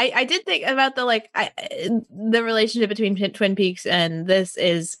 I did think about the relationship between Twin Peaks and this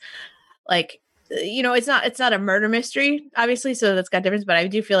is like, it's not a murder mystery, obviously, so that's got difference, but I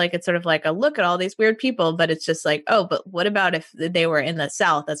do feel like it's sort of like a look at all these weird people, but it's just like, oh, but what about if they were in the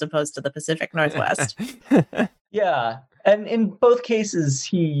South as opposed to the Pacific Northwest? Yeah. And in both cases,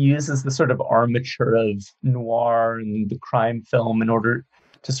 he uses the sort of armature of noir and the crime film in order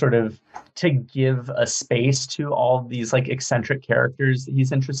to sort of to give a space to all these like eccentric characters that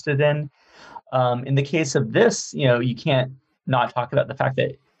he's interested in. In the case of this, you can't not talk about the fact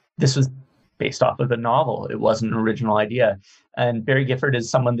that this was based off of a novel. It wasn't an original idea. And Barry Gifford is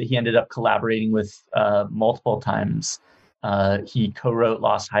someone that he ended up collaborating with multiple times. He co-wrote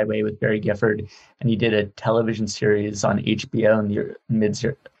Lost Highway with Barry Gifford, and he did a television series on HBO in the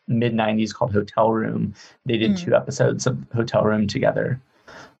mid-90s called Hotel Room. They did 2 episodes of Hotel Room together.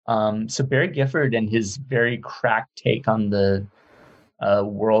 So Barry Gifford and his very cracked take on the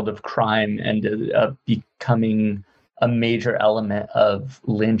world of crime ended up becoming a major element of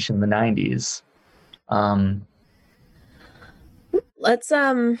Lynch in the 90s. All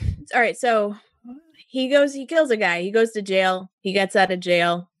right, so he kills a guy, he goes to jail, he gets out of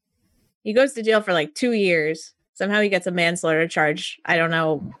jail, he goes to jail for like 2 years. Somehow he gets a manslaughter charge. I don't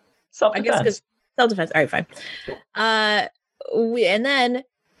know. Self-defense. I guess because self-defense. All right, fine. And then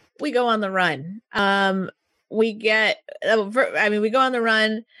we go on the run. We go on the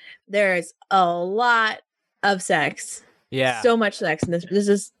run. There's a lot of sex. Yeah. So much sex. And this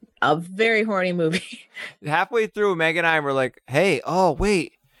is a very horny movie. Halfway through, Meg and I were like, hey, oh,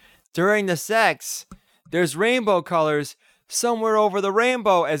 wait. During the sex, there's rainbow colors somewhere over the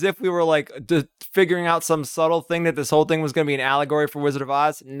rainbow, as if we were like figuring out some subtle thing that this whole thing was going to be an allegory for Wizard of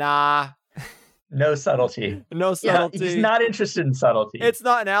Oz. Nah. No subtlety. No subtlety. Yeah, he's not interested in subtlety. It's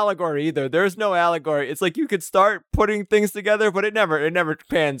not an allegory either. There's no allegory. It's like you could start putting things together, but it never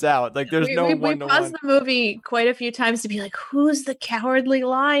pans out. Like there's no one to one. We paused the movie quite a few times to be like, who's the cowardly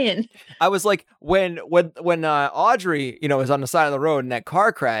lion? I was like, when Audrey, is on the side of the road in that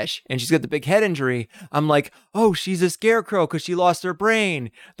car crash and she's got the big head injury, I'm like, oh, she's a scarecrow because she lost her brain.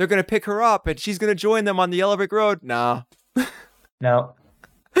 They're gonna pick her up and she's gonna join them on the Yellow Brick Road. Nah. No.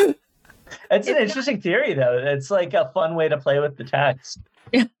 It's an interesting theory, though. It's like a fun way to play with the text.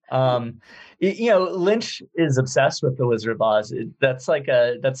 Yeah. Lynch is obsessed with the Wizard of Oz. That's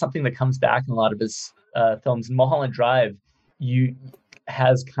something that comes back in a lot of his films. In Mulholland Drive,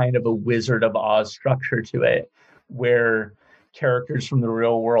 has kind of a Wizard of Oz structure to it, where characters from the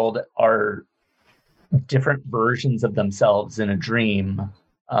real world are different versions of themselves in a dream.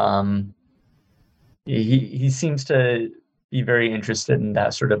 He seems to be very interested in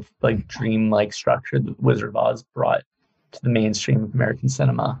that sort of like dream-like structure that Wizard of Oz brought to the mainstream of American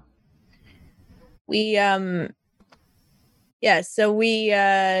cinema. We've got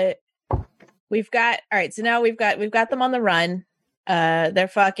all right, so now we've got them on the run. They're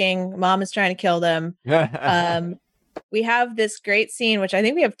fucking, mom is trying to kill them. We have this great scene, which I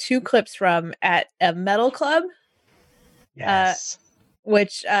think we have 2 clips from, at a metal club. Yes.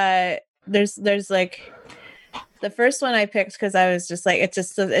 Which there's like, the first one I picked because I was just like,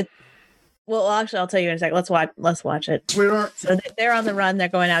 well, actually, I'll tell you in a second. Let's watch it. Sweetheart, So they're on the run. They're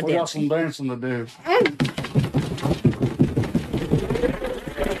going out we got some dancing. dancing to do.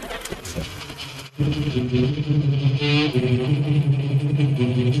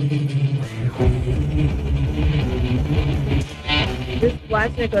 Just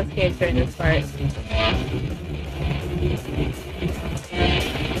watch Nicolas Cage during this part.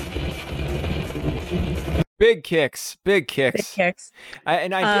 Big kicks. Big kicks.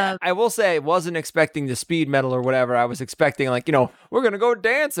 I will say I wasn't expecting the speed metal or whatever. I was expecting like, we're going to go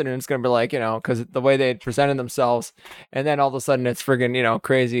dancing and it's going to be like, because the way they presented themselves. And then all of a sudden it's friggin',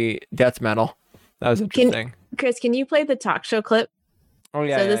 crazy death metal. That was interesting. Chris, can you play the talk show clip? Oh,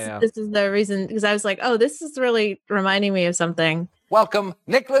 yeah. So this is the reason, because I was like, oh, this is really reminding me of something. Welcome,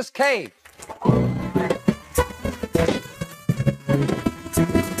 Nicolas Cage.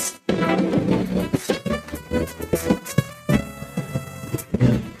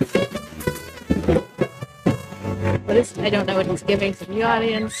 I don't know what he's giving to the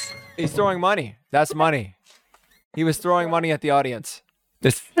audience. He's throwing money. That's money. He was throwing money at the audience.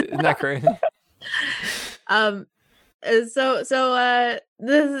 Isn't that crazy? So this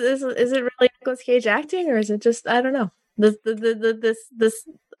is it really Nicolas Cage acting, or is it just, I don't know. This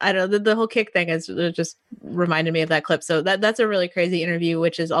I don't know, the whole kick thing is just reminded me of that clip. So that's a really crazy interview,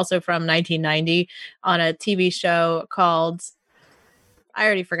 which is also from 1990 on a TV show called, I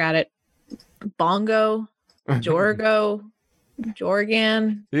already forgot it, Bongo, Jorgo,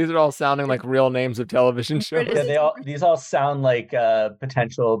 Jorgan. These are all sounding like real names of television shows. Yeah, these all sound like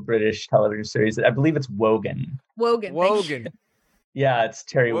potential British television series. I believe it's Wogan. Wogan. Yeah, it's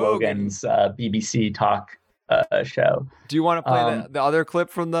Terry Wogan. Wogan's BBC talk show. Do you want to play the other clip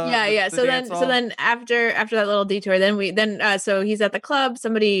from the? Yeah. the So dance then after that little detour, so he's at the club.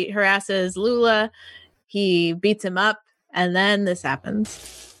 Somebody harasses Lula. He beats him up, and then this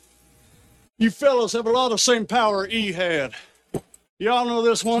happens. You fellas have a lot of the same power E had. Y'all know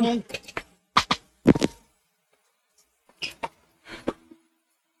this one?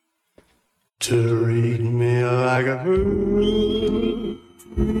 Treat me like a fool.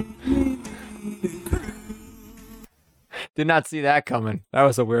 Did not see that coming. That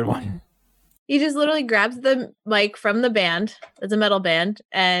was a weird one. He just literally grabs the mic from the band, it's a metal band,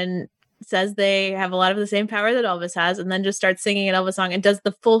 and says they have a lot of the same power that Elvis has, and then just starts singing an Elvis song and does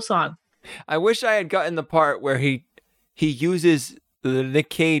the full song. I wish I had gotten the part where he uses the Nick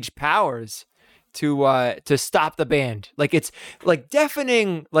Cage powers to stop the band. Like it's like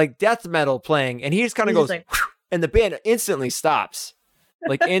deafening, like death metal playing, and he just kind of goes, like, and the band instantly stops,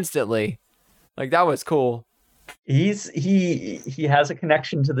 like instantly. Like that was cool. He has a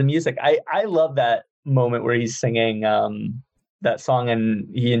connection to the music. I love that moment where he's singing that song, and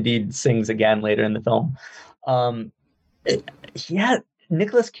he indeed sings again later in the film.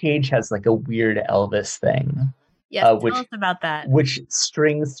 Nicolas Cage has like a weird Elvis thing. Yes, tell us about that. Which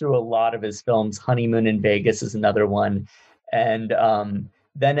strings through a lot of his films. Honeymoon in Vegas is another one. And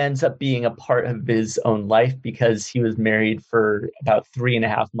then ends up being a part of his own life because he was married for about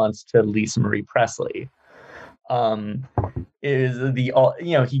 3.5 months to Lisa Marie Presley. He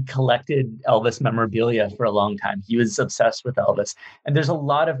collected Elvis memorabilia for a long time. He was obsessed with Elvis. And there's a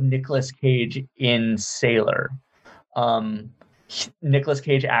lot of Nicolas Cage in Sailor. Nicolas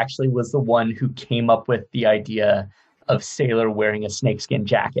Cage actually was the one who came up with the idea of Sailor wearing a snakeskin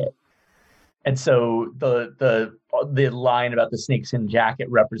jacket. And so the line about the snakeskin jacket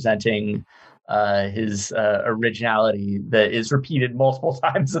representing his originality that is repeated multiple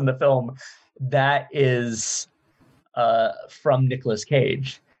times in the film, that is from Nicolas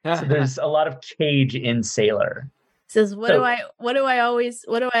Cage. So there's a lot of Cage in Sailor. Says, what do I always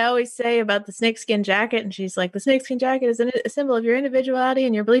say about the snakeskin jacket? And she's like, the snakeskin jacket is a symbol of your individuality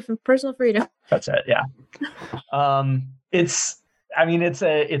and your belief in personal freedom. That's it. Yeah. It's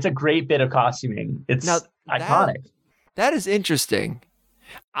a great bit of costuming. It's iconic. That is interesting.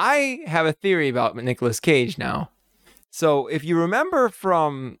 I have a theory about Nicolas Cage now. So if you remember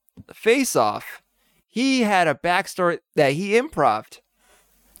from Face Off, he had a backstory that he improv'd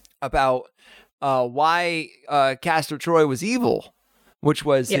about why Castor Troy was evil, which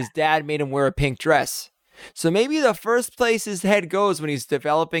was his dad made him wear a pink dress. So maybe the first place his head goes when he's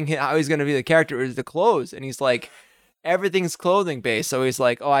developing how he's going to be the character is the clothes. And he's like, everything's clothing based. So he's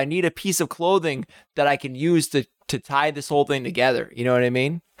like, oh, I need a piece of clothing that I can use to tie this whole thing together. You know what I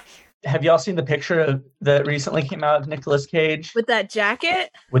mean? Have y'all seen the picture that recently came out of Nicolas Cage? With that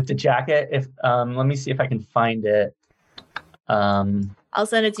jacket? With the jacket. If let me see if I can find it. I'll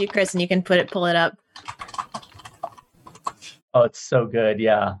send it to you, Chris, and you can pull it up. Oh, it's so good.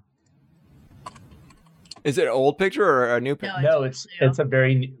 Yeah. Is it an old picture or a new picture? No, it's a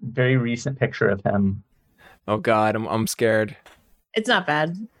very, very recent picture of him. Oh God, I'm scared. It's not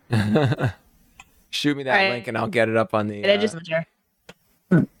bad. Shoot me that link and I'll get it up on the.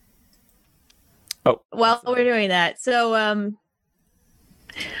 Oh. While we're doing that, so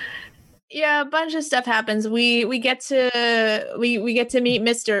yeah, a bunch of stuff happens. We get to meet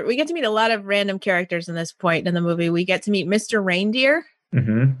a lot of random characters in this point in the movie. We get to meet Mr. Reindeer.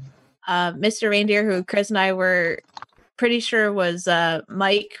 Mm-hmm. Mr. Reindeer, who Chris and I were pretty sure was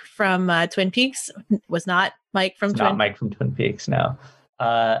Mike from Twin Peaks, was not Mike from Twin Peaks. No,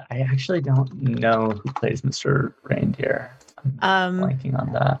 I actually don't know who plays Mr. Reindeer. I'm blanking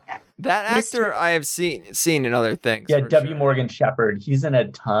on that. That actor I have seen in other things. Yeah, W. Morgan Shepherd. He's in a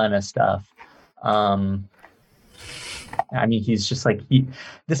ton of stuff. I mean, he's just like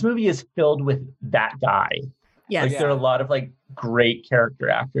this movie is filled with that guy. Yes. There are a lot of like great character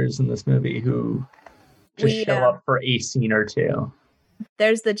actors in this movie who just show up for a scene or two.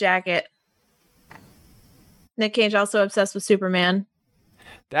 There's the jacket. Nick Cage also obsessed with Superman.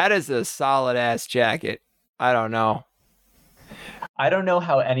 That is a solid ass jacket. I don't know. I don't know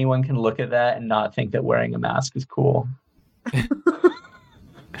how anyone can look at that and not think that wearing a mask is cool.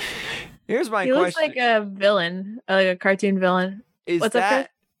 Here's my question. He looks like a villain, like a cartoon villain. Is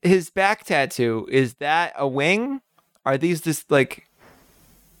his back tattoo, is that a wing? Are these just like?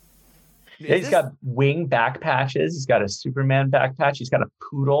 Yeah, he's got wing back patches. He's got a Superman back patch. He's got a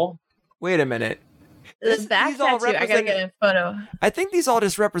poodle. Wait a minute. The back tattoo. I gotta get a photo. I think these all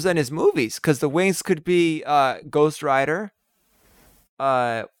just represent his movies because the wings could be Ghost Rider.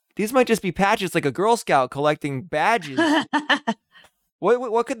 These might just be patches, like a Girl Scout collecting badges.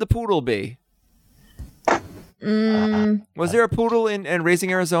 What could the poodle be? Was there a poodle in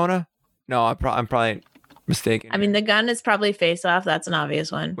Raising Arizona? No, I'm probably mistaken. I mean, the gun is probably Face Off. That's an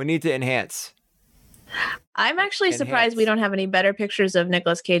obvious one. We need to enhance. I'm actually surprised we don't have any better pictures of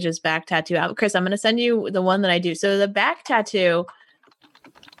Nicolas Cage's back tattoo out. Chris, I'm going to send you the one that I do. So the back tattoo,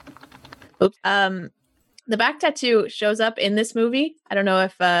 the back tattoo shows up in this movie. I don't know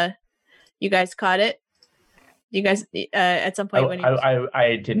if you guys caught it. You guys at some point when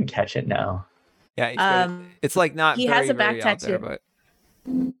I didn't catch it. No. Yeah, it's like not. He very, has a back tattoo there, but...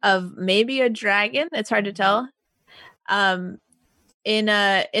 of maybe a dragon. It's hard to tell. In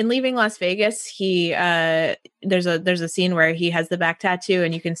Leaving Las Vegas, he there's a scene where he has the back tattoo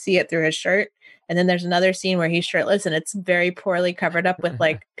and you can see it through his shirt. And then there's another scene where he's shirtless and it's very poorly covered up with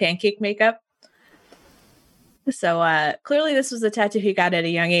like pancake makeup. So clearly this was a tattoo he got at a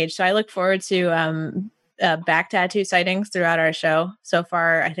young age. So I look forward to back tattoo sightings throughout our show. So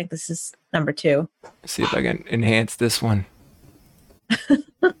far, I think this is number 2. Let's see if I can enhance this one.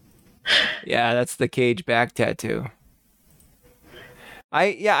 Yeah, that's the Cage back tattoo.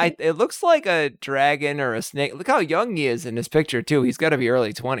 It looks like a dragon or a snake. Look how young he is in this picture too. He's got to be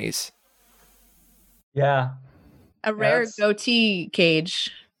early 20s. Yeah. A rare goatee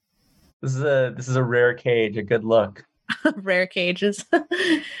Cage. This is a rare Cage, a good look. Rare Cages.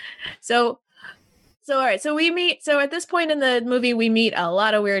 So all right. So at this point in the movie, we meet a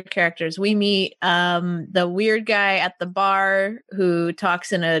lot of weird characters. We meet the weird guy at the bar who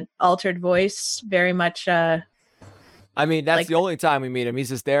talks in an altered voice, very much. I mean, that's like, the only time we meet him. He's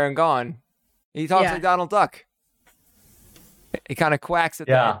just there and gone. He talks like Donald Duck. He kind of quacks at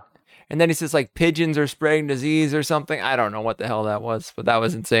that. And then he says like pigeons are spreading disease or something. I don't know what the hell that was, but that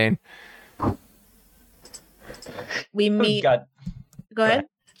was insane. We meet. Go ahead.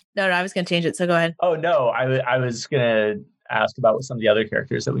 No, I was going to change it. So go ahead. Oh no, I was going to ask about some of the other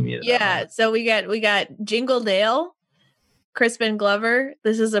characters that we meet. Yeah, so we got Jingle Dale, Crispin Glover.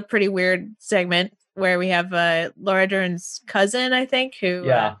 This is a pretty weird segment where we have Laura Dern's cousin, I think, who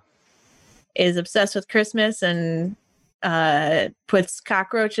is obsessed with Christmas and puts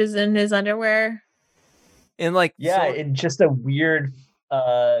cockroaches in his underwear. And like in just a weird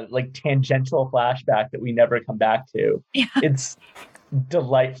like tangential flashback that we never come back to. Yeah. It's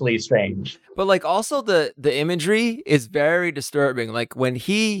delightfully strange. But like also the imagery is very disturbing. Like when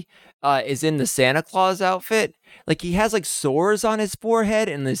he is in the Santa Claus outfit, like he has like sores on his forehead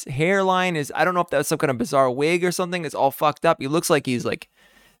and this hairline is, I don't know if that's some kind of bizarre wig or something. It's all fucked up. He looks like he's like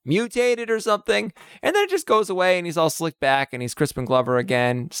mutated or something. And then it just goes away and he's all slicked back and he's Crispin Glover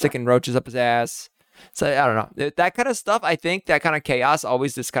again, sticking roaches up his ass. So I don't know. That kind of stuff, I think that kind of chaos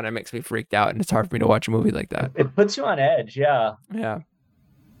always just kind of makes me freaked out, and it's hard for me to watch a movie like that. It puts you on edge, yeah. Yeah.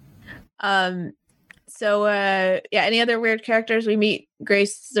 So any other weird characters? We meet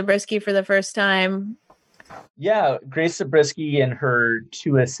Grace Zabriskie for the first time. Yeah, Grace Zabriskie and her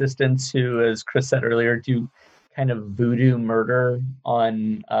 2 assistants who, as Chris said earlier, do kind of voodoo murder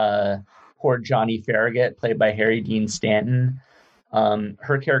on poor Johnny Farragut, played by Harry Dean Stanton.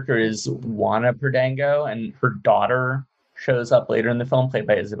 Her character is Juana Perdango, and her daughter shows up later in the film, played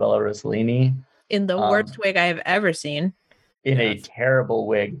by Isabella Rossellini. In the worst wig I have ever seen. In a terrible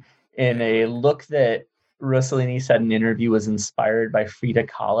wig. In a look that Rossellini said in an interview was inspired by Frida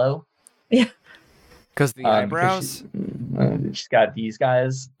Kahlo. Yeah. Because the eyebrows? She's got these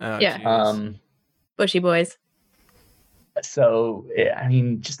guys. Oh, yeah. Bushy boys. So, I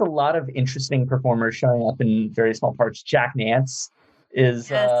mean, just a lot of interesting performers showing up in very small parts. Jack Nance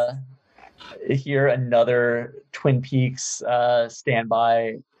is here, another Twin Peaks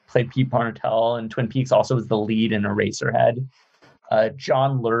standby, played Pete Parnell, and Twin Peaks also was the lead in Eraserhead.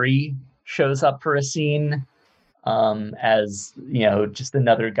 John Lurie shows up for a scene as, just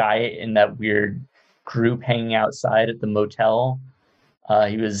another guy in that weird group hanging outside at the motel.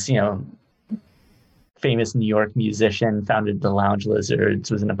 He was, famous New York musician, founded the Lounge Lizards,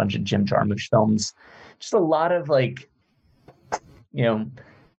 was in a bunch of Jim Jarmusch films. Just a lot of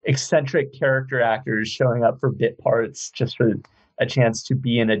eccentric character actors showing up for bit parts just for a chance to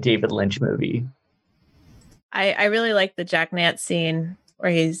be in a David Lynch movie. I really like the Jack Nance scene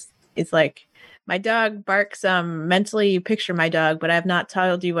where he's like, my dog barks. Mentally, you picture my dog, but I have not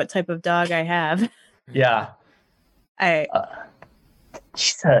told you what type of dog I have. Yeah.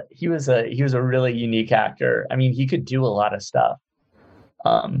 he was a really unique actor. I mean, he could do a lot of stuff.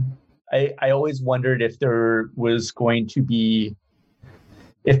 I always wondered if there was going to be,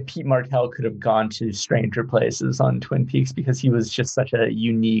 if Pete Martell could have gone to stranger places on Twin Peaks, because he was just such a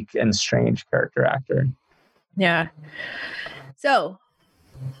unique and strange character actor. Yeah. So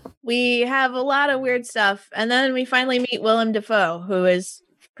we have a lot of weird stuff, and then we finally meet Willem Dafoe, who is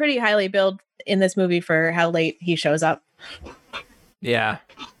pretty highly billed in this movie for how late he shows up. Yeah.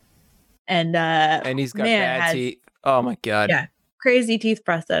 And he's got bad teeth. Oh my god. Yeah. Crazy teeth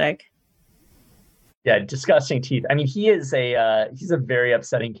prosthetic. Yeah, disgusting teeth. I mean, he's a very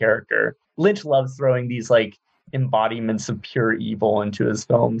upsetting character. Lynch loves throwing these like embodiments of pure evil into his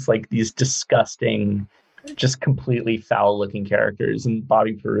films, like these disgusting, just completely foul-looking characters. And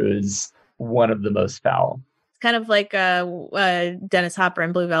Bobby Peru is one of the most foul. It's kind of like Dennis Hopper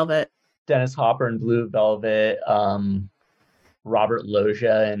in Blue Velvet. Dennis Hopper in Blue Velvet, Robert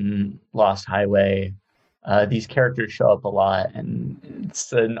Loggia in Lost Highway. These characters show up a lot, and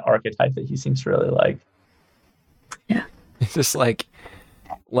it's an archetype that he seems to really like. Yeah. It's just like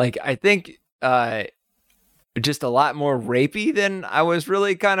I think just a lot more rapey than I was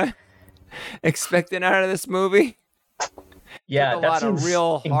really kind of expecting out of this movie. Yeah, a lot of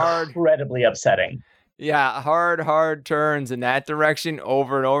real hard, incredibly upsetting. Yeah, hard turns in that direction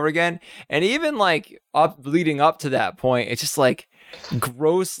over and over again. And even like leading up to that point, it's just like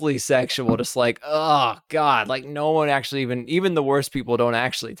grossly sexual, just like, oh god, like no one actually, even the worst people don't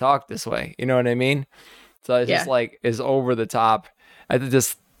actually talk this way, you know what I mean? So it's just like is over the top. But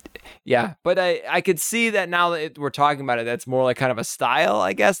I could see that now that we're talking about it, that's more like kind of a style,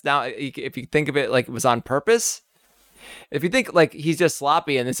 I guess. Now if you think of it like it was on purpose, if you think like he's just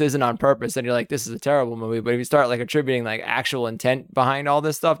sloppy and this isn't on purpose, then you're like, this is a terrible movie. But if you start like attributing like actual intent behind all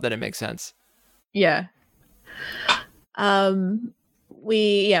this stuff, then it makes sense. Yeah.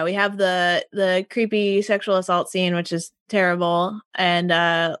 We have the creepy sexual assault scene, which is terrible. And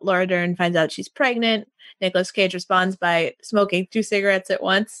Laura Dern finds out she's pregnant. Nicolas Cage responds by smoking 2 cigarettes at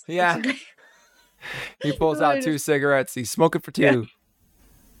once. Yeah. He pulls out 2 cigarettes. He's smoking for 2.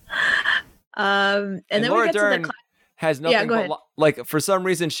 Yeah. And then Laura we get Dern to the has nothing but like for some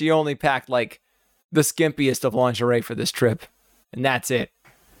reason she only packed like the skimpiest of lingerie for this trip, and that's it.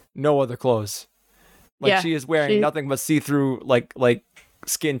 No other clothes. Like she is wearing nothing but see-through like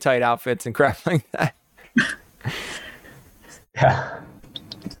skin tight outfits and crap like that. Yeah.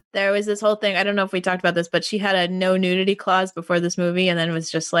 There was this whole thing. I don't know if we talked about this, but she had a no nudity clause before this movie, and then was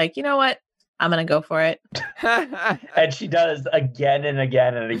just like, you know what? I'm gonna go for it. And she does again and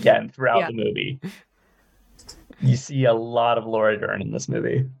again and again throughout the movie. You see a lot of Laura Dern in this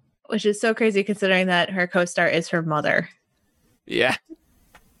movie, which is so crazy considering that her co-star is her mother. Yeah.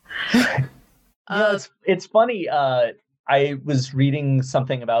 It's funny. I was reading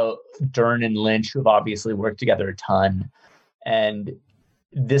something about Dern and Lynch, who have obviously worked together a ton, and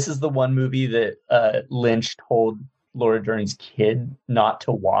this is the one movie that Lynch told Laura Dern's kid not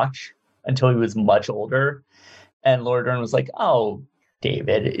to watch until he was much older. And Laura Dern was like, oh,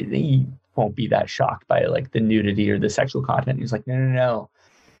 David, he won't be that shocked by like the nudity or the sexual content. He's like, no.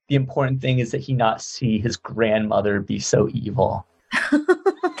 The important thing is that he not see his grandmother be so evil.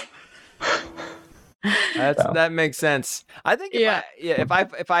 That makes sense. I think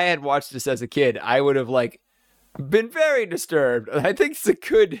if I had watched this as a kid, I would have like been very disturbed. I think it's a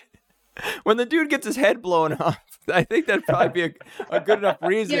good, when the dude gets his head blown off, I think that'd probably be a good enough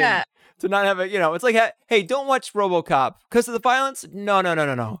reason to not have it. It's like, hey, don't watch RoboCop because of the violence.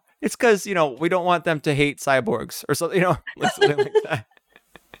 No. It's because, we don't want them to hate cyborgs or something, like something like that.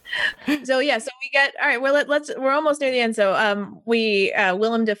 So we get, all right, well, we're almost near the end. So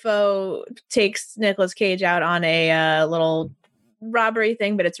Willem Dafoe takes Nicolas Cage out on a little robbery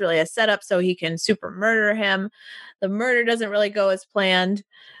thing, but it's really a setup so he can super murder him. The murder doesn't really go as planned.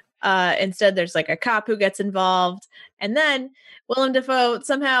 Instead, there's like a cop who gets involved, and then Willem Dafoe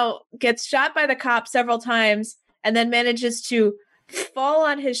somehow gets shot by the cop several times and then manages to fall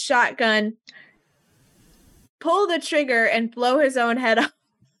on his shotgun, pull the trigger, and blow his own head off.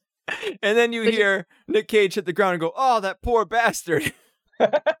 And then you hear Nick Cage hit the ground and go, oh, that poor bastard.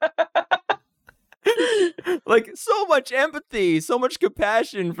 Like, so much empathy, so much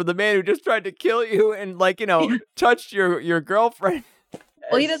compassion for the man who just tried to kill you and, touched your girlfriend.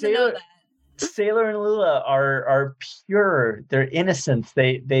 Well, he doesn't know that. Sailor and Lula are pure. They're innocent.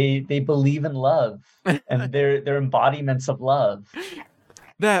 They believe in love, and they're embodiments of love.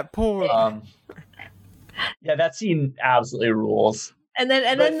 That poor. That scene absolutely rules. And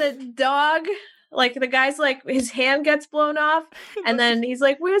then the dog, like the guy's like his hand gets blown off, and then he's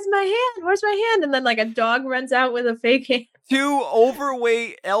like, "Where's my hand? Where's my hand?" And then like a dog runs out with a fake hand. two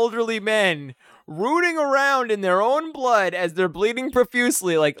overweight elderly men rooting around in their own blood as they're bleeding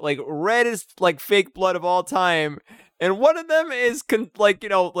profusely, like reddest like fake blood of all time. And one of them is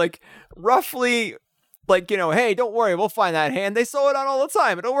roughly like, hey, don't worry, we'll find that hand. They sew it on all the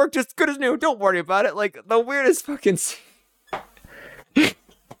time. It'll work just good as new. Don't worry about it. Like the weirdest fucking scene. Yeah,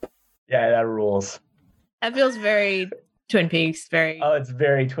 that rules. That feels very Twin Peaks. Oh, it's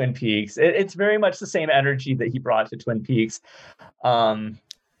very Twin Peaks. It's very much the same energy that he brought to Twin Peaks.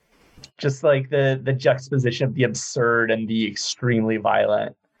 Just like the juxtaposition of the absurd and the extremely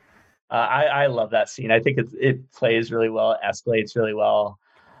violent. I love that scene. I think it plays really well. It escalates really well.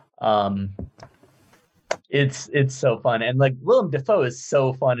 It's so fun, and like Willem Dafoe is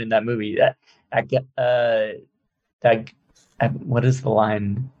so fun in that movie. What is the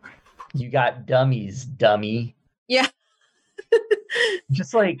line? You got dummies, dummy. Yeah.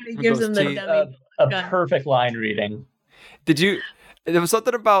 Just like He gives him the dummy. a perfect line reading. There was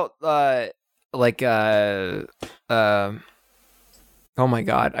something about oh my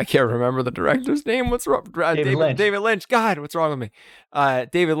God, I can't remember the director's name. What's wrong? David Lynch. David Lynch. God, what's wrong with me?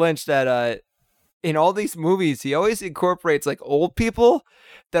 David Lynch, that in all these movies, he always incorporates like old people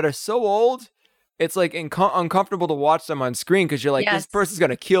that are so old, it's like uncomfortable to watch them on screen because you're like, Yes. this person's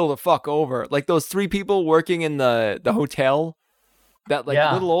gonna kill the fuck over. Like those three people working in the hotel, that like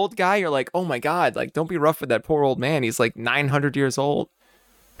Yeah. little old guy. You're like, oh my God, like don't be rough with that poor old man. He's like 900 years old.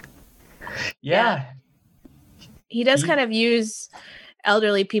 Yeah. He does kind of use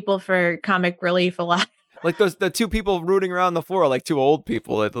elderly people for comic relief a lot. Like the two people rooting around the floor are like two old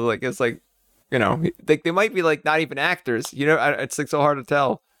people. It's like, they might be like not even actors. It's like so hard to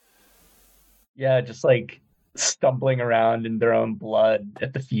tell. Yeah, just like stumbling around in their own blood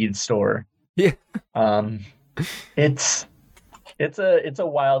at the feed store. Yeah. It's a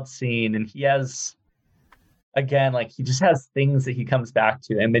wild scene, and he has, again, like he just has things that he comes back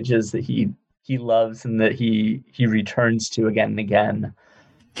to, images that he loves and that he returns to again and again.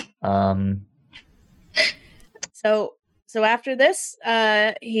 So after this,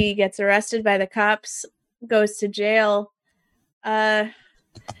 he gets arrested by the cops, goes to jail.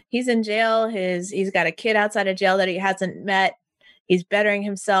 He's in jail. He's got a kid outside of jail that he hasn't met. He's bettering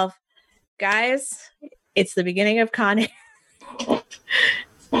himself. Guys, it's the beginning of Con Air.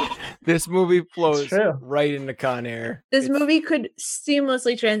 This movie flows true. right into Con Air. This movie could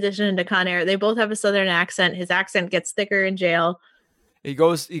seamlessly transition into Con Air. They both have a Southern accent. His accent gets thicker in jail. He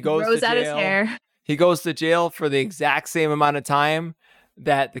goes Grows to out his jail. hair. He goes to jail for the exact same amount of time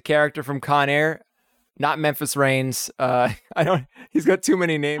that the character from Con Air, not Memphis Reigns. He's got too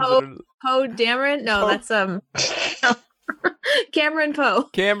many names. Poe Dameron? No, Poe. that's Cameron Poe.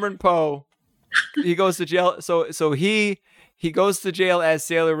 Cameron Poe. He goes to jail. So he goes to jail as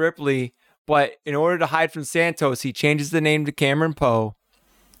Sailor Ripley, but in order to hide from Santos, he changes the name to Cameron Poe.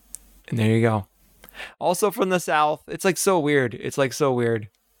 And there you go. Also from the South. It's like so weird.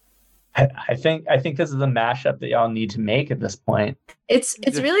 I think this is a mashup that y'all need to make at this point. It's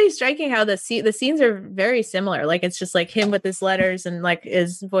really striking how the scenes are very similar. Like it's just like him with his letters and like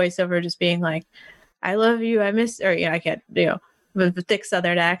his voiceover just being like, "I love you, I miss," or I can't, with the thick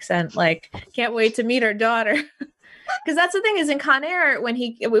Southern accent, like, "Can't wait to meet our daughter." Because that's the thing is in Con Air, when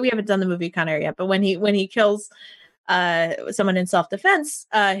we haven't done the movie Con Air yet, but when he kills someone in self-defense,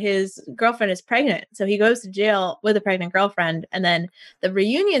 his girlfriend is pregnant, so he goes to jail with a pregnant girlfriend, and then the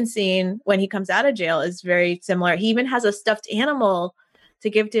reunion scene when he comes out of jail is very similar. He even has a stuffed animal to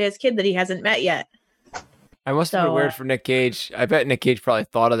give to his kid that he hasn't met yet. I must have been weird for Nick Cage. I bet Nick Cage probably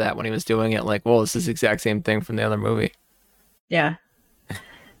thought of that when he was doing it. Like, well, this is the exact same thing from the other movie. Yeah.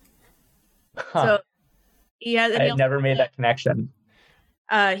 Huh. So he has. I had never made that connection.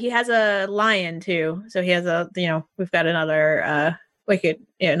 He has a lion too. So he has we've got another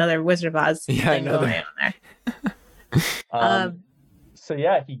another Wizard of Oz. Yeah, thing another. going on there. So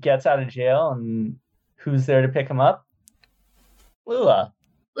yeah, he gets out of jail, and who's there to pick him up? Lula,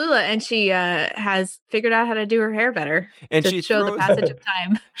 and she has figured out how to do her hair better And to she show the throws- passage of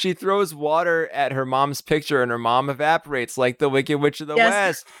time. She throws water at her mom's picture, and her mom evaporates like the Wicked Witch of the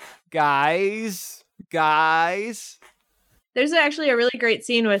Yes. West. Guys. There's actually a really great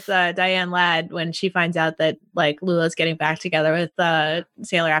scene with Diane Ladd when she finds out that like Lula's getting back together with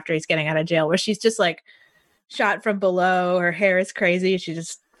Sailor after he's getting out of jail, where she's just like shot from below. Her hair is crazy. She's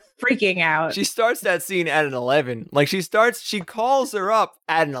just freaking out. She starts that scene at an 11. Like she calls her up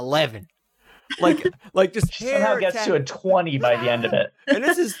at an 11. Like just she somehow gets to a 20 by the end of it. And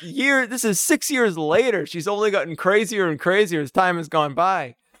this is 6 years later. She's only gotten crazier and crazier as time has gone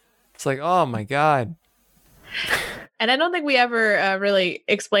by. It's like, oh my God. And I don't think we ever really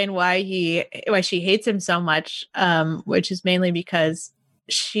explain why she hates him so much, which is mainly because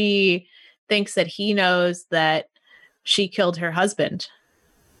she thinks that he knows that she killed her husband.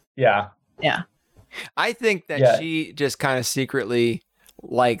 Yeah. Yeah. I think that she just kind of secretly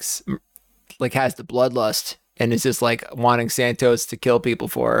has the bloodlust and is just like wanting Santos to kill people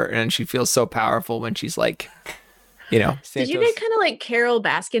for her, and she feels so powerful when she's like, Santos. Did you get kind of like Carol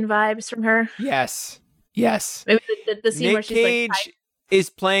Baskin vibes from her? Yes. Maybe the scene Nick where she's Cage like, is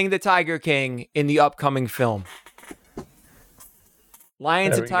playing the Tiger King in the upcoming film.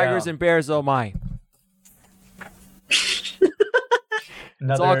 Lions and Tigers and Bears, oh my.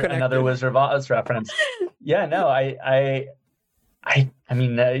 Another Wizard of Oz reference. Yeah, no, I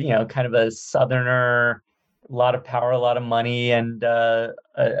mean, kind of a Southerner, a lot of power, a lot of money, and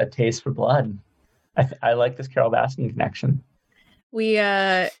a taste for blood. I like this Carol Baskin connection.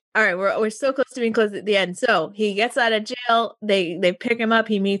 All right, we're so close to being close at the end. So he gets out of jail. They pick him up.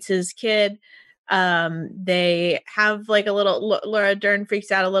 He meets his kid. They have like a little. Laura Dern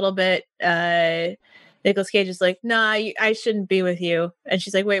freaks out a little bit. Nicolas Cage is like, "Nah, I shouldn't be with you." And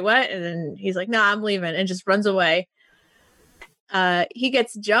she's like, "Wait, what?" And then he's like, "Nah, I'm leaving," and just runs away. He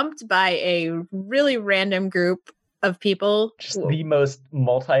gets jumped by a really random group of people. Just the most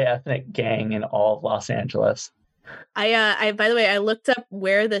multi-ethnic gang in all of Los Angeles. I by the way, I looked up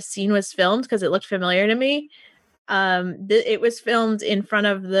where the scene was filmed because it looked familiar to me. It was filmed in front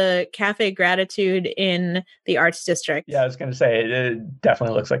of the Cafe Gratitude in the Arts District. Yeah, I was going to say it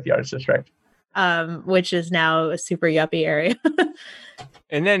definitely looks like the Arts District. Which is now a super yuppie area.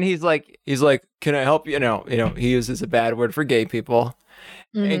 And then he's like, "Can I help you?" He uses a bad word for gay people,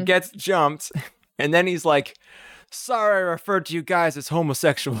 and gets jumped. And then he's like, "Sorry, I referred to you guys as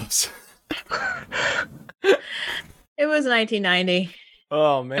homosexuals." It was 1990.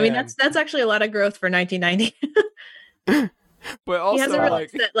 Oh man! I mean, that's actually a lot of growth for 1990. But also, he hasn't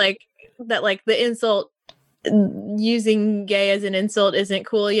realized that the insult, using gay as an insult, isn't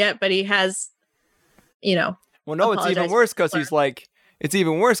cool yet. But he has, Well, no, it's even worse because he's like, it's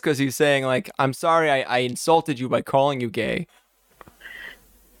even worse because he's saying like, "I'm sorry, I insulted you by calling you gay."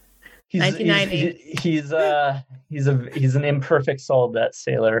 1990. He's an imperfect soul, that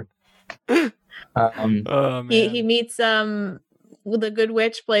sailor. Oh, man. He meets the Good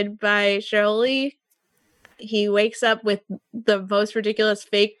Witch played by Cheryl Lee. He wakes up with the most ridiculous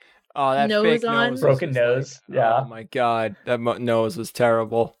fake nose fake on, broken nose. Like, yeah. Oh my god, that nose was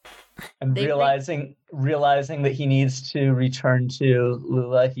terrible. And realizing that he needs to return to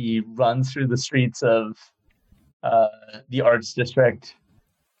Lula, he runs through the streets of the Arts District,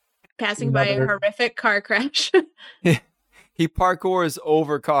 passing by a horrific car crash. He parkours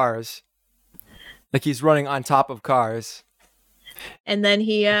over cars, like he's running on top of cars. And then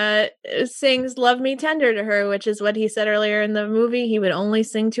he sings "Love Me Tender" to her, which is what he said earlier in the movie he would only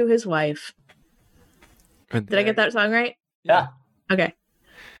sing to his wife. Did I get that song right? Yeah. Okay.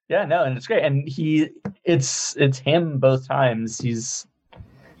 Yeah, no, and it's great. And it's him both times. He's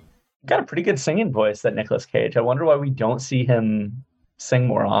got a pretty good singing voice, that Nicolas Cage. I wonder why we don't see him sing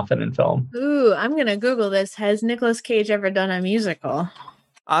more often in film. Ooh, I'm gonna Google this. Has Nicolas Cage ever done a musical?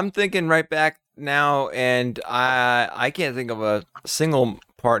 I'm thinking right back now, and I can't think of a single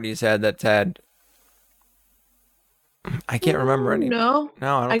part he's had that's had. I can't remember any. No,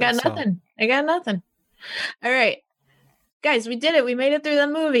 I got nothing. I got nothing. All right, guys, we did it. We made it through the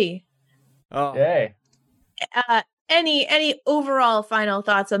movie. Oh, Yay. Any overall final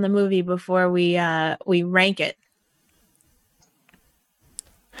thoughts on the movie before we rank it?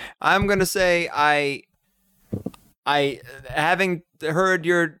 I'm gonna say I having heard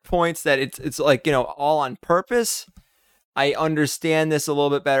your points that it's like, all on purpose. I understand this a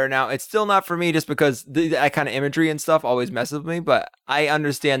little bit better now. It's still not for me just because that kind of imagery and stuff always messes with me, but I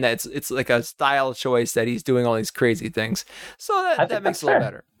understand that it's like a style choice that he's doing all these crazy things. So that makes it a little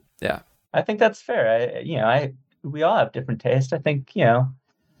better. Yeah. I think that's fair. We all have different tastes. I think,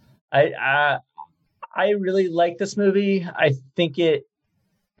 I really like this movie. I think it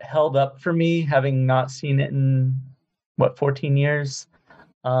held up for me, having not seen it in 14 years.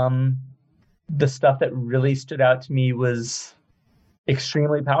 The stuff that really stood out to me was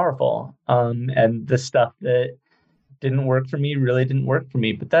extremely powerful, and the stuff that didn't work for me really didn't work for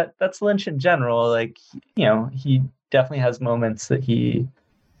me. But that's Lynch in general. Like, he definitely has moments that he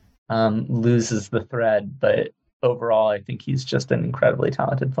loses the thread, but overall I think he's just an incredibly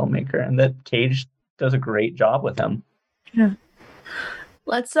talented filmmaker, and that Cage does a great job with him. Yeah.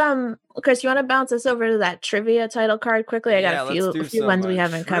 Let's Chris, you want to bounce us over to that trivia title card quickly? I got a few ones we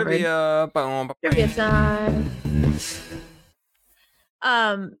haven't covered. Trivia time.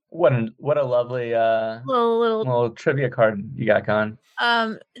 What a lovely little little trivia card you got going.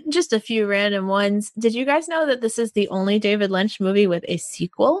 just a few random ones. Did you guys know that this is the only David Lynch movie with a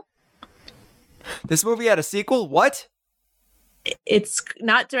sequel? This movie had a sequel? What? It's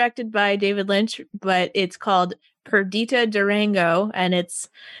not directed by David Lynch, but it's called Perdita Durango, and it's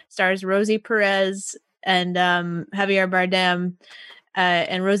stars Rosie Perez and Javier Bardem.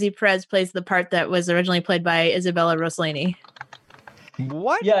 And Rosie Perez plays the part that was originally played by Isabella Rossellini.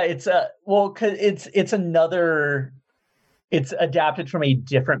 What? Yeah, it's cause it's adapted from a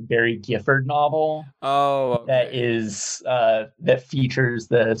different Barry Gifford novel. Oh, okay. That is that features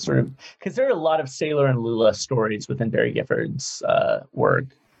the sort of, because there are a lot of Sailor and Lula stories within Barry Gifford's work,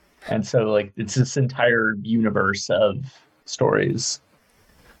 and so like it's this entire universe of stories.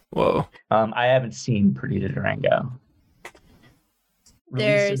 Whoa. I haven't seen Perdita Durango.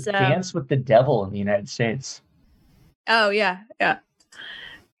 There's Dance with the Devil in the United States. Oh yeah.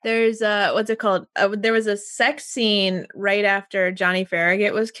 There's what's it called? There was a sex scene right after Johnny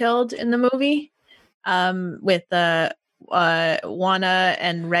Farragut was killed in the movie, with Juana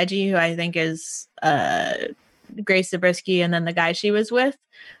and Reggie, who I think is Grace Zabriskie, and then the guy she was with.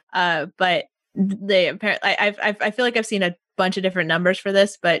 But they apparently, I feel like I've seen a bunch of different numbers for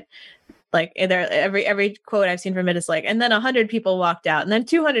this, but like every quote I've seen from it is like, and then 100 people walked out, and then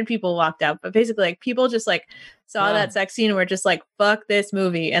 200 people walked out. But basically, like people just like saw that sex scene and were just like, "Fuck this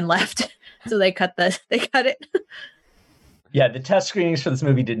movie," and left. So they cut it. Yeah, the test screenings for this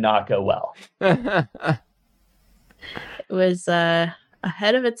movie did not go well. It was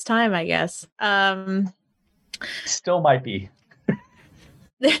ahead of its time, I guess. Still might be.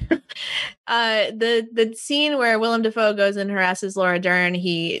 The scene where Willem Dafoe goes and harasses Laura Dern,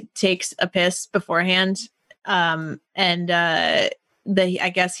 he takes a piss beforehand, and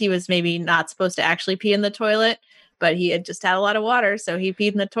I guess he was maybe not supposed to actually pee in the toilet, but he had just had a lot of water, so he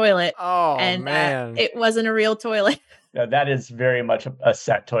peed in the toilet. Oh, and man. it wasn't a real toilet. Yeah, that is very much a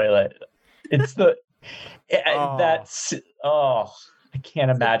set toilet. It's the that's I can't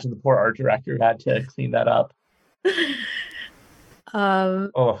imagine the poor art director who had to clean that up.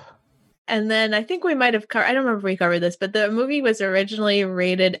 And then I think we might have I don't remember if we covered this, but the movie was originally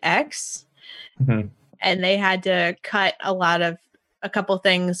rated X, Mm-hmm. and they had to cut a couple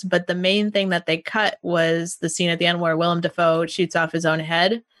things, but the main thing that they cut was the scene at the end where Willem Dafoe shoots off his own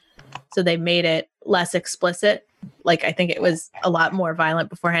head. So they made it less explicit. Like, I think it was a lot more violent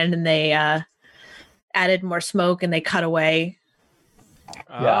beforehand, and they added more smoke and they cut away.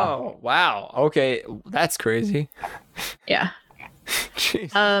 Oh, wow. Okay, that's crazy. Yeah.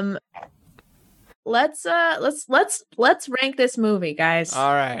 Jeez. Let's rank this movie, guys.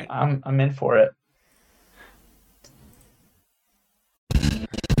 All right. I'm in for it.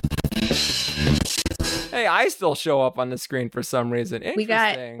 Hey, I still show up on the screen for some reason.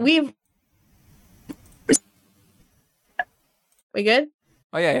 Interesting. We good?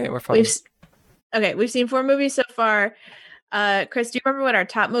 Oh yeah, we're fine. We've seen 4 movies so far. Chris, do you remember what our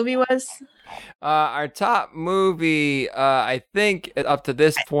top movie was? Our top movie, I think up to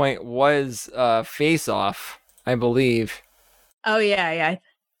this point was Face Off, I believe. Oh yeah.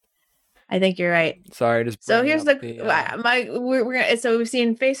 I think you're right. Sorry, just so here's so we've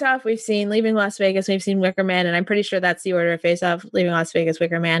seen Face Off, we've seen Leaving Las Vegas, we've seen Wicker Man, and I'm pretty sure that's the order of Face Off, Leaving Las Vegas,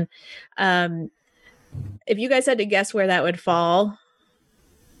 Wicker Man. If you guys had to guess where that would fall,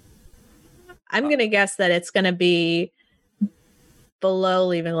 I'm gonna guess that it's gonna be below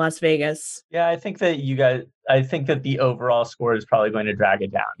Leaving Las Vegas. Yeah, I think that the overall score is probably going to drag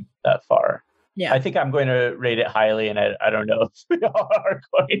it down that far. Yeah, I think I'm going to rate it highly, and I don't know if we are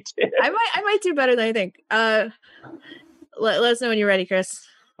going to. I might do better than I think. Let us know when you're ready, Chris.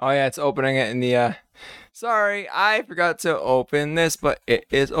 Oh yeah, it's opening it in the. Sorry, I forgot to open this, but it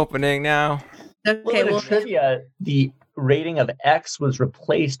is opening now. Okay, well, trivia: the rating of X was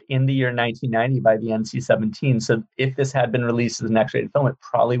replaced in the year 1990 by the NC-17. So if this had been released as an X-rated film, it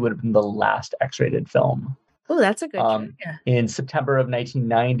probably would have been the last X-rated film. Oh, that's a good trivia. In September of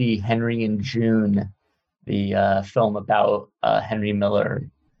 1990, Henry and June, the film about Henry Miller,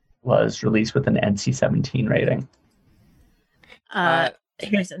 was released with an NC-17 rating.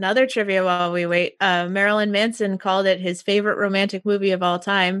 Here's another trivia while we wait. Marilyn Manson called it his favorite romantic movie of all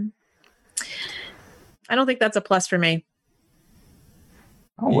time. I don't think that's a plus for me.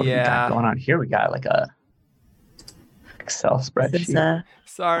 Oh, what have we got going on here? We got like a Excel spreadsheet.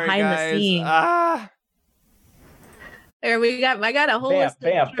 Sorry, behind guys. the scenes. There I got a whole Vamp, list of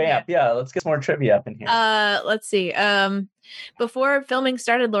vamp, trivia. vamp. Yeah, let's get some more trivia up in here. Let's see. Before filming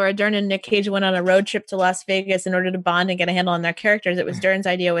started, Laura Dern and Nick Cage went on a road trip to Las Vegas in order to bond and get a handle on their characters. It was Dern's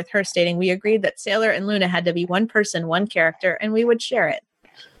idea, with her stating, "We agreed that Sailor and Luna had to be one person, one character, and we would share it."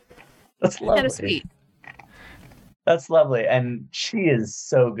 That's lovely. Kind of sweet. That's lovely, and she is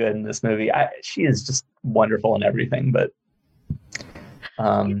so good in this movie. She is just wonderful in everything. But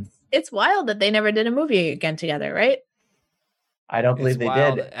It's wild that they never did a movie again together, right? I don't believe It's they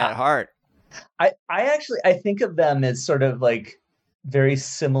wild did. at heart. I think of them as sort of like very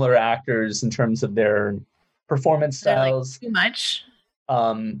similar actors in terms of their performance They're, like, styles. too much.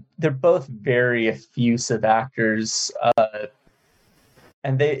 They're both very effusive actors,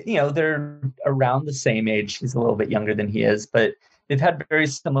 and they're around the same age. She's a little bit younger than he is, but they've had very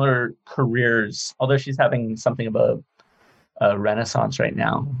similar careers. Although she's having something of a renaissance right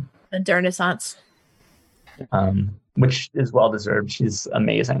now, The Dernissance. which is well deserved. She's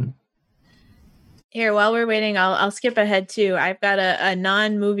amazing. Here, while we're waiting, I'll skip ahead too. I've got a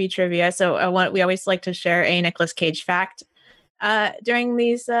non-movie trivia, so we always like to share a Nicolas Cage fact during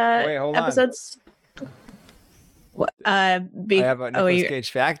these Wait, hold on. episodes. I have a Nicolas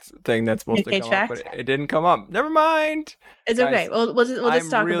Cage fact thing that's supposed to Cage come up, but it didn't come up. Never mind. It's Guys, okay. We'll just talk I'm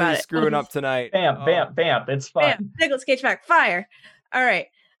about really it. screwing up tonight. Vamp, vamp, vamp. It's fun. Bam, Nicolas Cage fact, fire. All right.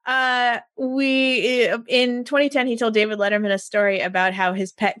 In 2010, he told David Letterman a story about how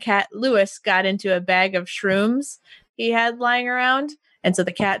his pet cat Lewis got into a bag of shrooms he had lying around, and so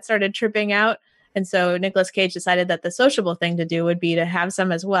the cat started tripping out. And so Nicolas Cage decided that the sociable thing to do would be to have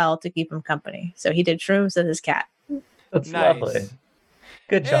some as well to keep him company. So he did shrooms with his cat. That's Nice. lovely.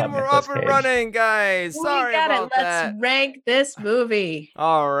 Good job, And we're Nicolas up and Cage. running, guys. Sorry we got about it. Let's that. rank this movie.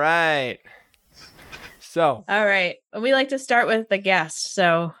 All right. So, All right. We like to start with the guest.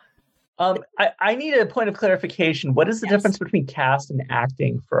 So I need a point of clarification. What is the difference between cast and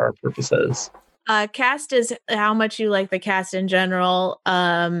acting for our purposes? cast is how much you like the cast in general.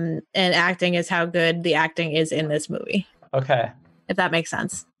 And acting is how good the acting is in this movie. Okay. If that makes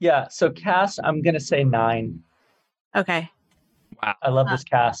sense. Yeah. So cast, I'm gonna say 9. Okay. wow. I love this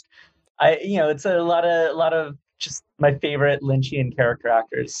cast. It's a lot of just my favorite Lynchian character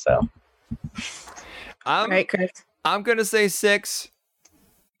actors. So All right, Chris. I'm going to say 6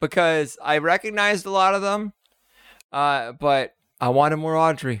 because I recognized a lot of them, but I wanted more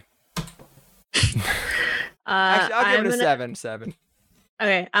Audrey. Actually, I'll give it a 7.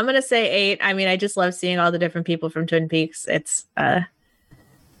 Okay, I'm gonna say 8. I mean, I just love seeing all the different people from Twin Peaks. It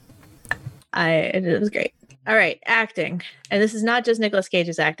was great. All right, acting, and this is not just Nicolas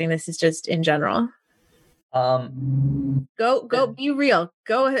Cage's acting. This is just in general. Go, be real.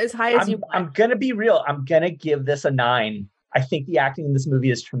 Go as high as you want. I'm gonna be real. I'm gonna give this a 9. I think the acting in this movie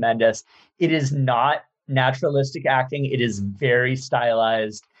is tremendous. It is not naturalistic acting. It is very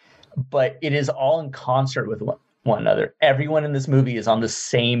stylized, but it is all in concert with one another. Everyone in this movie is on the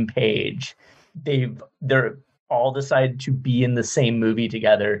same page. They're all decided to be in the same movie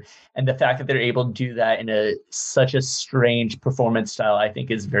together, and the fact that they're able to do that in such a strange performance style, I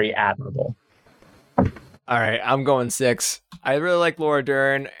think, is very admirable. All right, I'm going 6. I really like Laura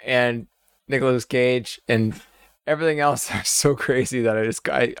Dern and Nicolas Cage, and everything else is so crazy that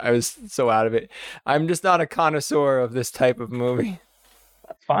I was so out of it. I'm just not a connoisseur of this type of movie.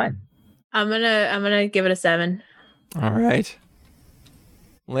 That's fine. I'm gonna give it a 7. All right.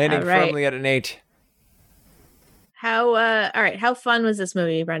 Landing All right. firmly at an 8. All right, how fun was this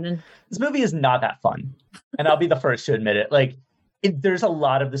movie, Brendan? This movie is not that fun, and I'll be the first to admit it. There's a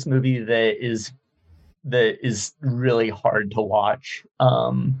lot of this movie that is really hard to watch,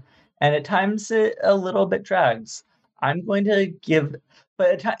 and at times it a little bit drags. I'm going to give,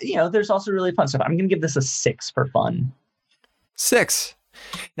 but there's also really fun stuff. I'm going to give this a 6 for fun. 6.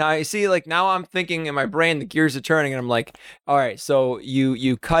 Now you see, now I'm thinking in my brain, the gears are turning, and I'm like, all right, so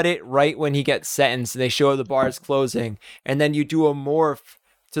you cut it right when he gets sentenced, and they show the bars closing, and then you do a morph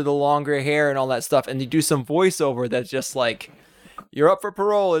to the longer hair and all that stuff, and you do some voiceover that's just like, you're up for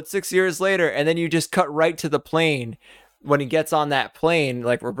parole, it's 6 years later, and then you just cut right to the plane when he gets on that plane,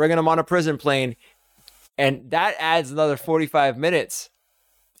 like we're bringing him on a prison plane, and that adds another 45 minutes,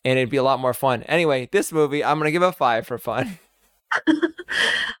 and it'd be a lot more fun. Anyway, this movie, I'm going to give a 5 for fun.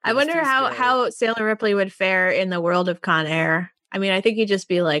 I wonder how Sailor Ripley would fare in the world of Con Air. I mean, I think he'd just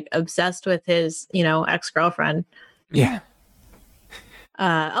be obsessed with his, ex-girlfriend. Yeah.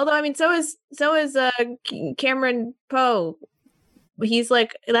 Although, I mean, so is Cameron Poe. He's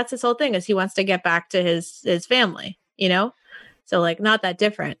that's his whole thing, is he wants to get back to his family, so not that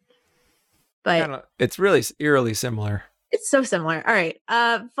different. But It's really eerily similar. It's so similar. All right.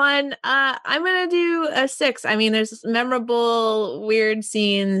 Fun. I'm gonna do a 6. I mean, there's memorable, weird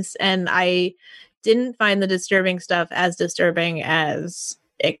scenes, and I didn't find the disturbing stuff as disturbing as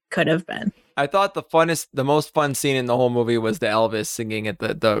it could have been. I thought the most fun scene in the whole movie was the Elvis singing at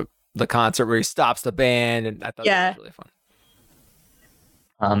the concert where he stops the band, and I thought that was really fun.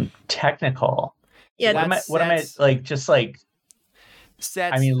 Technical. Yeah. What am I like? Just like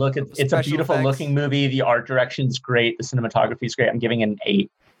sets. I mean, look, it's a special beautiful effects. looking movie. The art direction's great. The cinematography is great. I'm giving it an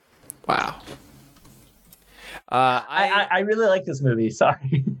 8. Wow. I really like this movie.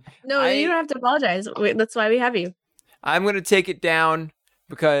 Sorry. No, you don't have to apologize. That's why we have you. I'm gonna take it down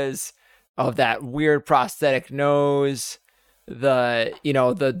because of that weird prosthetic nose.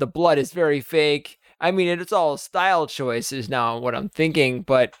 The blood is very fake. I mean, it's all style choices now. What I'm thinking,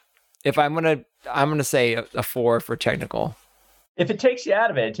 but if I'm gonna say a 4 for technical. If it takes you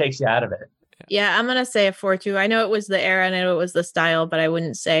out of it, it takes you out of it. Yeah, I'm gonna say a 4 too. I know it was the era and I know it was the style, but I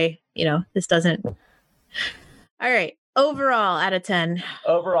wouldn't say, this doesn't. All right. Overall, out of 10.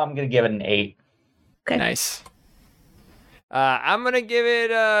 Overall, I'm gonna give it an 8. Okay. Nice. I'm gonna give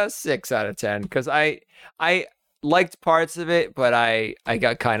it a 6 out of 10 because I liked parts of it, but I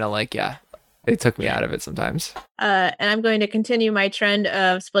got kind of like, it took me out of it sometimes. And I'm going to continue my trend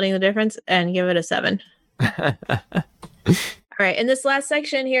of splitting the difference and give it a 7. All right. And this last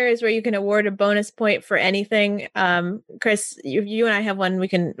section here is where you can award a bonus point for anything. Chris, you and I have one. We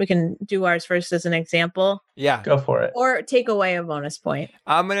can do ours first as an example. Yeah. Go for it. Or take away a bonus point.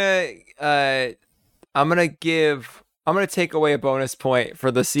 I'm gonna take away a bonus point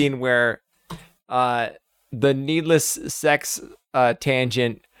for the scene where the needless sex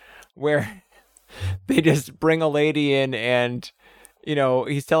tangent where they just bring a lady in and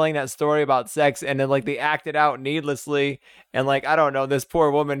he's telling that story about sex and then like they act it out needlessly and like I don't know, this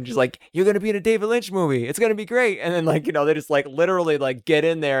poor woman just like, you're gonna be in a David Lynch movie, it's gonna be great, and then like they just like literally like get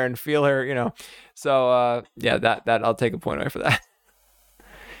in there and feel her, so that I'll take a point away for that.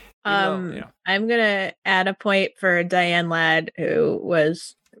 I'm gonna add a point for Diane Ladd, who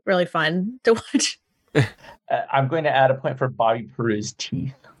was really fun to watch. I'm going to add a point for Bobby Peru's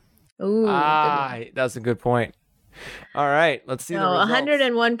teeth. Ooh, that's a good point. All right, let's see the results.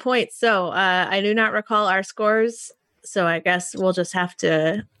 101 points. So I do not recall our scores, so I guess we'll just have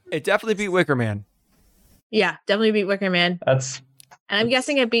to. It definitely beat Wicker Man. Yeah, definitely beat Wicker Man. And I'm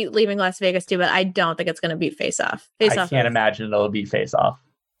guessing it beat Leaving Las Vegas too, but I don't think it's going to beat Face Off. I can't imagine it'll beat Face Off.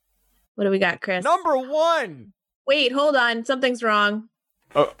 What do we got, Chris? Number 1. Wait, hold on. Something's wrong.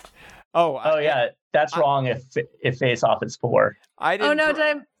 Oh yeah, that's wrong. If Face Off is 4.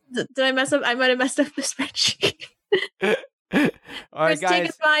 Did I mess up? I might have messed up the spreadsheet. All right, Chris, guys, take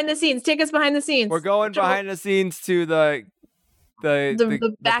us behind the scenes. We're going behind the scenes to the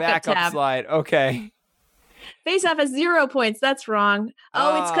backup tab. slide. Okay. Face Off has 0 points. That's wrong.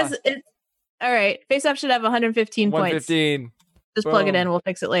 It's because it's all right. Face Off should have 115 points. 115. Just plug it in. We'll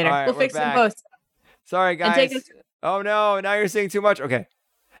fix it later. All right, we'll fix them both. Sorry, guys. Oh no! Now you're saying too much. Okay,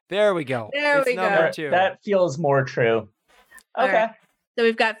 there we go. There we go. Number 2. That feels more true. Okay. Right. So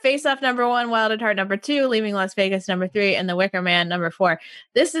we've got Face Off number 1, Wild at Heart number 2, Leaving Las Vegas number 3, and The Wicker Man number 4.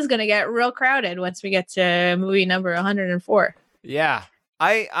 This is going to get real crowded once we get to movie number 104. Yeah.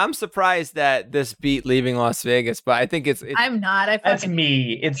 I'm surprised that this beat Leaving Las Vegas, but I think it's I'm not. That's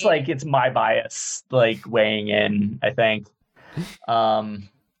me. It's like it's my bias like weighing in, I think.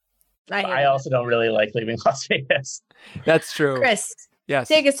 I also don't really like Leaving Las Vegas. That's true. Chris, yes.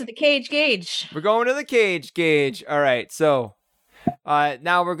 Take us to the Cage Gauge. We're going to the Cage Gauge. All right. So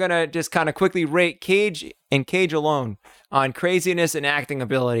now we're going to just kind of quickly rate Cage and Cage alone on craziness and acting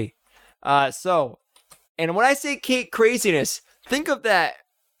ability. And when I say craziness, think of that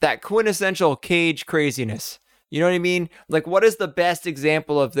quintessential Cage craziness. You know what I mean? Like, what is the best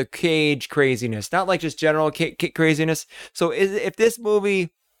example of the Cage craziness? Not like just general craziness. So if this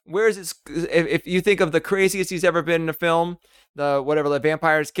movie, where is it? If you think of the craziest he's ever been in a film, the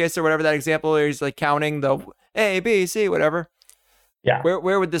Vampire's Kiss or whatever that example, where he's like counting the A, B, C, whatever. Yeah.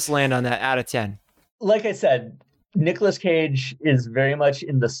 Where would this land on that out of 10? Like I said, Nicolas Cage is very much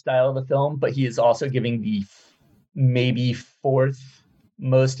in the style of the film, but he is also giving the maybe 4th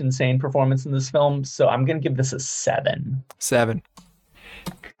most insane performance in this film. So I'm going to give this a 7. 7.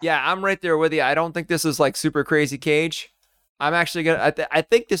 Yeah, I'm right there with you. I don't think this is like super crazy Cage. I'm actually going to, I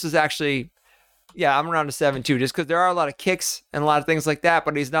think this is actually, yeah, I'm around a 7 too, just because there are a lot of kicks and a lot of things like that,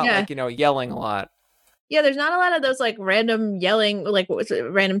 but he's not like, yelling a lot. Yeah, there's not a lot of those like random yelling, like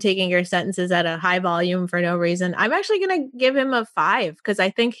random taking your sentences at a high volume for no reason. I'm actually going to give him a 5 because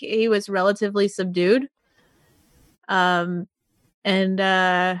I think he was relatively subdued. And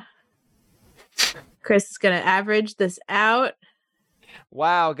Chris is gonna average this out.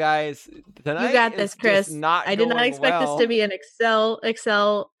 Wow, guys, tonight You got is this, just Chris. Not I did not going expect well. this to be an Excel.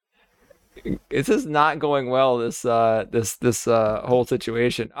 This is not going well. This whole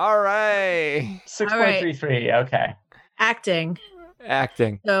situation. All right, 6.33. Okay. Acting.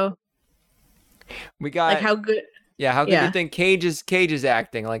 acting. So We got like how good? Yeah, how good do Yeah. you think Cage is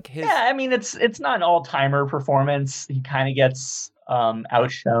acting? Like his Yeah, I mean it's not an all-timer performance. He kind of gets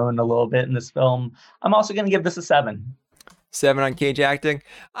outshone a little bit in this film. I'm also going to give this a 7. 7 on Cage acting.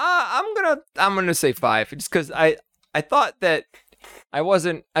 I'm gonna say 5, just because I thought that I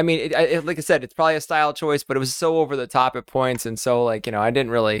wasn't. I mean, like I said, it's probably a style choice, but it was so over the top at points, and so like I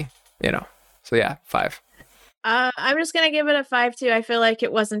didn't really So yeah, 5. I'm just gonna give it a 5 too. I feel like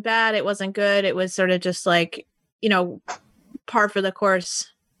it wasn't bad. It wasn't good. It was sort of just like par for the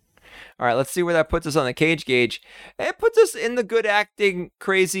course. All right, let's see where that puts us on the Cage gauge. It puts us in the good acting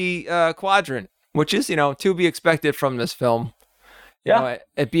crazy quadrant, which is to be expected from this film. You know,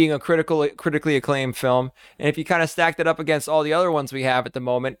 it being a critically acclaimed film, and if you kind of stacked it up against all the other ones we have at the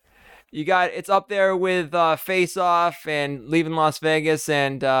moment, it's up there with Face Off and Leaving Las Vegas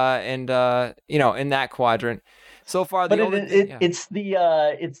and in that quadrant. So far, But it's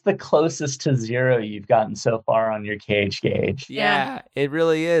the closest to 0 you've gotten so far on your Cage gauge. Yeah, it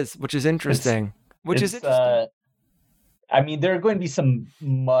really is, which is interesting. I mean, there are going to be some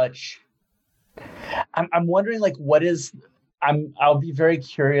much. I'm wondering, like, what is. I'll be very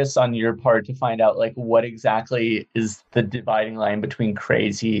curious on your part to find out, like, what exactly is the dividing line between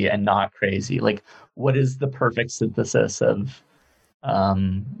crazy and not crazy. Like, what is the perfect synthesis of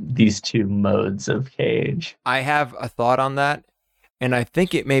these two modes of Cage? I have a thought on that, and I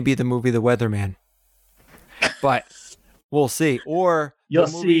think it may be the movie The Weatherman, but we'll see. Or you'll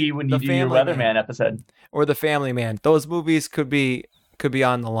see when you do your Weatherman episode, or The Family Man. Those movies could be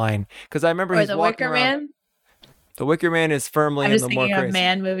on the line, because I remember he's The walking Wicker around. Man. The Wicker Man is firmly I'm in just the more thinking crazy. of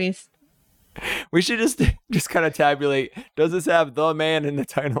man movies. We should just kind of tabulate. Does this have The Man in the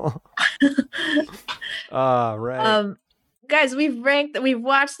title? Right. Guys, we've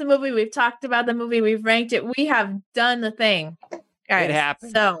watched the movie, we've talked about the movie, we've ranked it, we have done the thing. Guys, It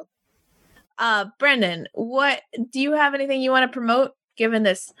happened. So, Brendan, what do you have anything you want to promote given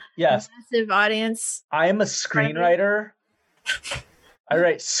this massive audience? I am a screenwriter. I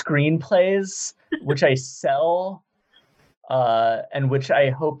write screenplays, which I sell, and which I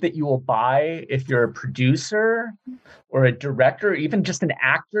hope that you will buy if you're a producer or a director, or even just an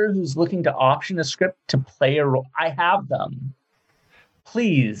actor who's looking to option a script to play a role. I have them.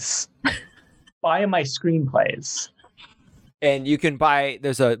 Please buy my screenplays. And you can buy,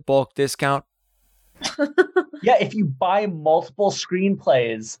 there's a bulk discount. Yeah, if you buy multiple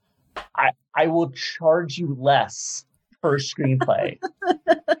screenplays, I will charge you less per screenplay.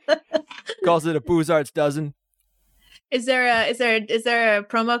 Calls it a Boozards dozen. Is there a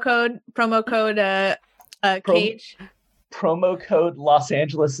promo code Cage? Promo code Los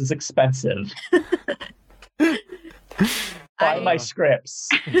Angeles is expensive. Buy my scripts.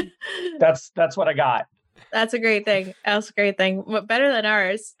 That's what I got. That's a great thing. That's a great thing. But better than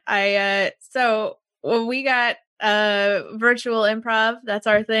ours. We got virtual improv. That's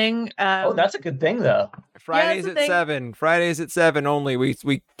our thing. That's a good thing though. Fridays at 7. Fridays at 7 only.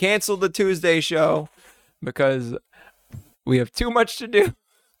 We canceled the Tuesday show because we have too much to do.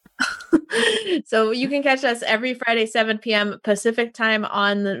 So you can catch us every Friday, 7 p.m. Pacific time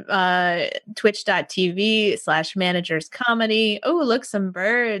on the twitch.tv/managers comedy. Oh, look, some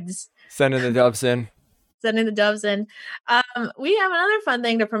birds. Sending the doves in. Sending the doves in. We have another fun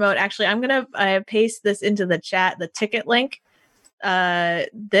thing to promote. Actually, I'm going to paste this into the chat, the ticket link.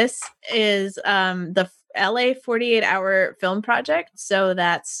 This is the LA 48-hour film project. So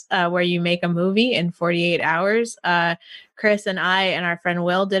that's where you make a movie in 48 hours. Chris and I and our friend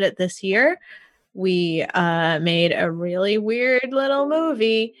Will did it this year. We made a really weird little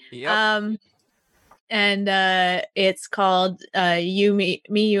movie. Yep. And it's called You, Me,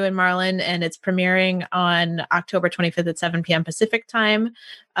 You, and Marlon, and it's premiering on October 25th at 7 p.m. Pacific time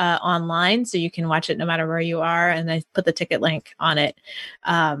online, so you can watch it no matter where you are, and I put the ticket link on it.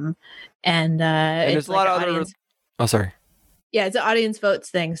 And there's a lot of other... Oh, sorry. Yeah, it's an audience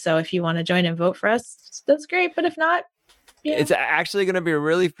votes thing, so if you want to join and vote for us, that's great, but if not... Yeah. It's actually going to be a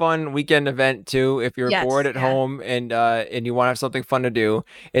really fun weekend event too. If you're bored at home and you want to have something fun to do,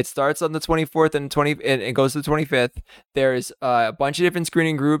 it starts on the 24th and it goes to the 25th. There's a bunch of different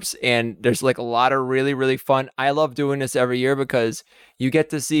screening groups, and there's like a lot of really, really fun. I love doing this every year because you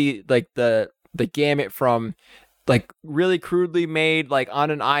get to see like the gamut from like really crudely made, like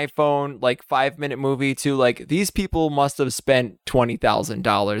on an iPhone, like 5-minute movie, to like these people must have spent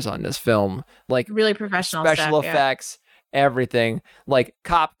 $20,000 on this film, like Really professional special stuff, yeah. effects, everything, like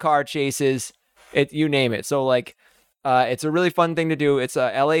cop car chases, you name it. So like, it's a really fun thing to do. It's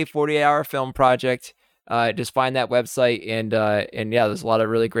a LA 48-hour film project. Just find that website, and yeah, there's a lot of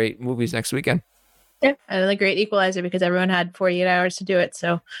really great movies next weekend. Yeah, and a great equalizer because everyone had 48 hours to do it.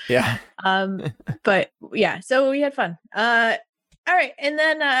 So Yeah. but yeah, so we had fun. All right, and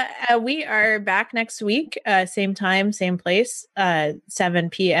then we are back next week, same time, same place, 7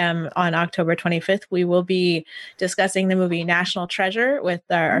 p.m. on October 25th. We will be discussing the movie National Treasure with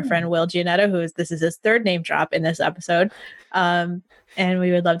our friend Will Gianetto, this is his third name drop in this episode. And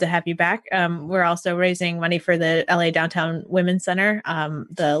we would love to have you back. We're also raising money for the LA Downtown Women's Center.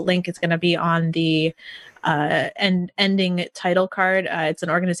 The link is going to be on the ending title card. It's an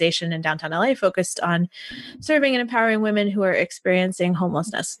organization in downtown LA focused on serving and empowering women who are experiencing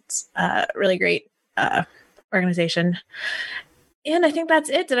homelessness. It's a really great organization. And I think that's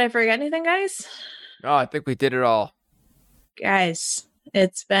it. Did I forget anything, guys? Oh, I think we did it all. Guys,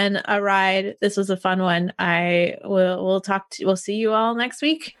 it's been a ride. This was a fun one. We'll see you all next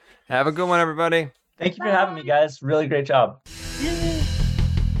week. Have a good one, everybody. Thank you for having me, guys. Really great job.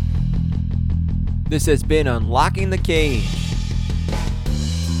 This has been Unlocking the Cage.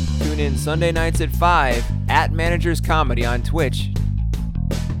 Tune in Sunday nights at 5 at Managers Comedy on Twitch.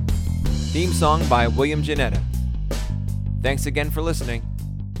 Theme song by William Gianetta. Thanks again for listening.